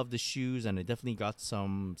 Personally, love the shoes, and I definitely got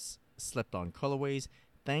some slept-on colorways.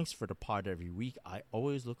 Thanks for the pod every week. I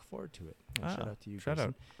always look forward to it. Shout out to you, Shout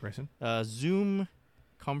Grayson. out, Grayson. Zoom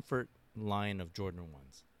comfort line of Jordan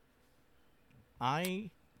 1s.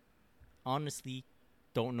 I honestly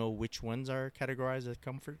don't know which ones are categorized as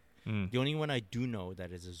comfort. The only one I do know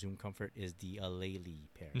that is a Zoom comfort is the Aleli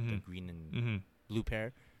pair, the green and blue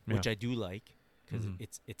pair, which I do like because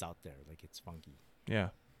it's out there, like it's funky. Yeah.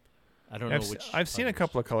 I don't know which. I've seen a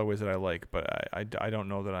couple of colorways that I like, but I don't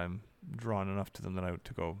know that I'm drawn enough to them that I would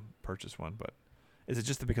to go purchase one. But is it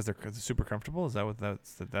just because they're super comfortable? Is that what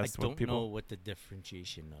that's what people? I don't know what the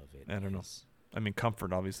differentiation of it is. I don't know. I mean,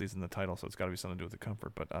 comfort obviously is in the title, so it's got to be something to do with the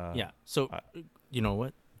comfort. But yeah. So you know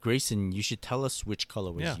what, Grayson, you should tell us which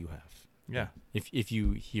colorways you have. Yeah. If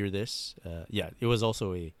you hear this, it was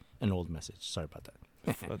also an old message. Sorry about that.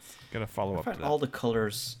 Let's get a follow up to that. All the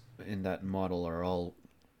colors in that model are all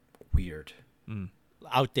weird.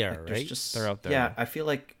 Out there, right? They're out there. Yeah, I feel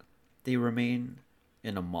like they remain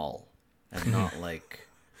in a mall and not like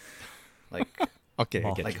okay,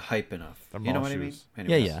 like hype enough. They're You know mall what I mean? shoes.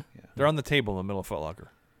 Anyways, Yeah. They're on the table in the middle of Foot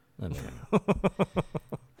Locker.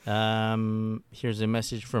 Here's a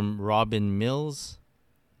message from Robin Mills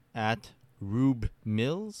at Rube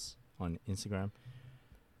Mills on Instagram.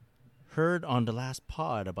 Heard on the last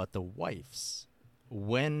pod about the wives.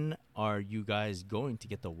 When are you guys going to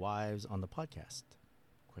get the wives on the podcast? ?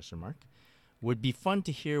 Would be fun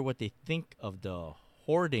to hear what they think of the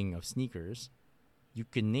hoarding of sneakers. You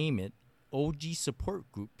can name it OG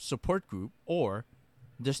support group, or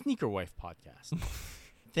the Sneaker Wife podcast.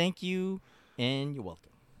 Thank you, and you're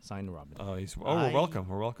welcome. Signed, Robin. We're welcome.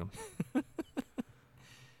 We're welcome.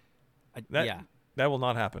 That will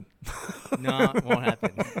not happen. No, it won't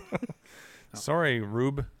happen. Sorry,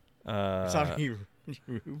 Rube. Sorry,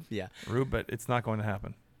 Rube. Yeah. Rube, but it's not going to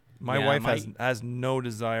happen. My wife has no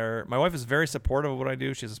desire. My wife is very supportive of what I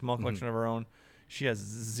do. She has a small collection of her own. She has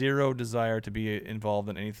zero desire to be involved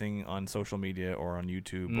in anything on social media or on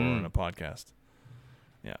YouTube or on a podcast.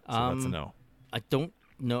 Yeah, so that's a no. I don't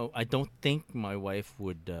know. I don't think my wife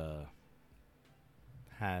would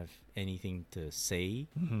have anything to say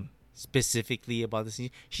specifically about the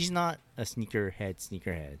sneakers. She's not a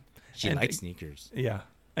sneakerhead. She likes sneakers. Yeah.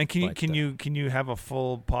 And can you have a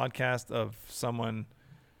full podcast of someone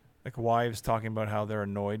like wives talking about how they're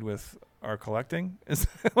annoyed with our collecting? Is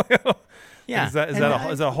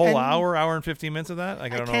that a whole hour and 15 minutes of that?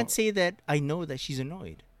 Like, I can't say that I know that she's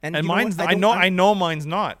annoyed. And mine's I know mine's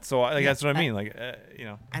not. So that's what I mean. Like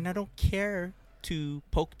And I don't care to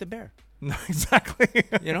poke the bear. No, exactly.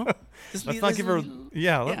 Let's not give her.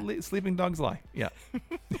 Let sleeping dogs lie. Yeah.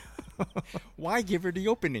 Why give her the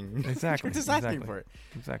opening? Exactly. We're just asking for it.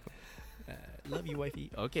 Exactly. Love you,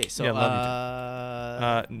 wifey. Okay, so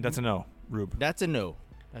love you too. That's a no, Rube. That's a no.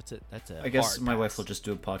 That's a. I guess my wife will just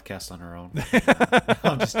do a podcast on her own.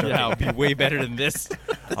 I'm just joking. Yeah, it'll be way better than this.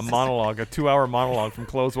 A 2-hour monologue from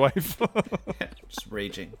Chloe's wife. Just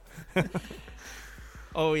raging.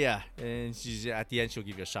 Oh yeah, and she's at the end. She'll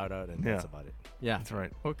give you a shout out, and that's about it. Yeah, that's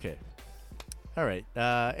right. Okay. All right.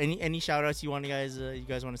 Any shout outs you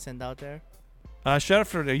guys want to send out there? Shout out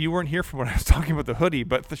for you weren't here for when I was talking about the hoodie,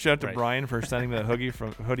 but the shout out to Brian for sending the hoodie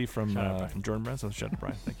from Jordan Brand. So shout out to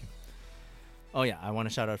Brian. Thank you. Oh yeah, I want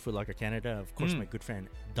to shout out Foot Locker Canada, of course, my good friend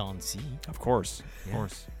Don C. Of course.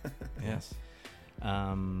 Yes.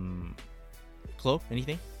 Chloe,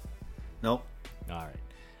 anything? Nope. All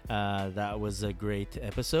right. That was a great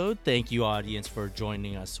episode. Thank you, audience, for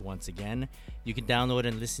joining us once again. You can download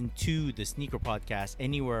and listen to the Sneaker Podcast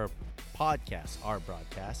anywhere podcasts are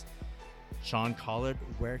broadcast. Sean Collard,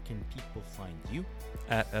 where can people find you?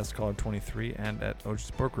 At SCollard23 and at OG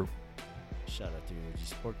Sport Group. Shout out to OG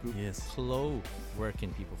Sport Group. Yes. Chloe, where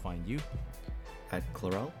can people find you? At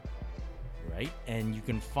Clarel. Right. And you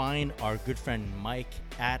can find our good friend Mike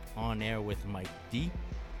at On Air with Mike D.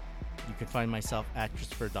 You can find myself at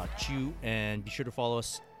Christopher.Chu, and be sure to follow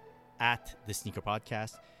us at the Sneaker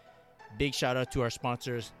Podcast. Big shout out to our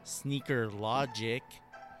sponsors, Sneaker Logic,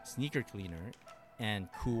 Sneaker Cleaner,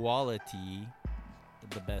 and Quality,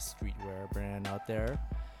 the best streetwear brand out there.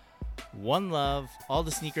 One love, all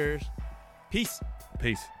the sneakers. Peace.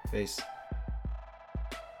 Peace. Peace.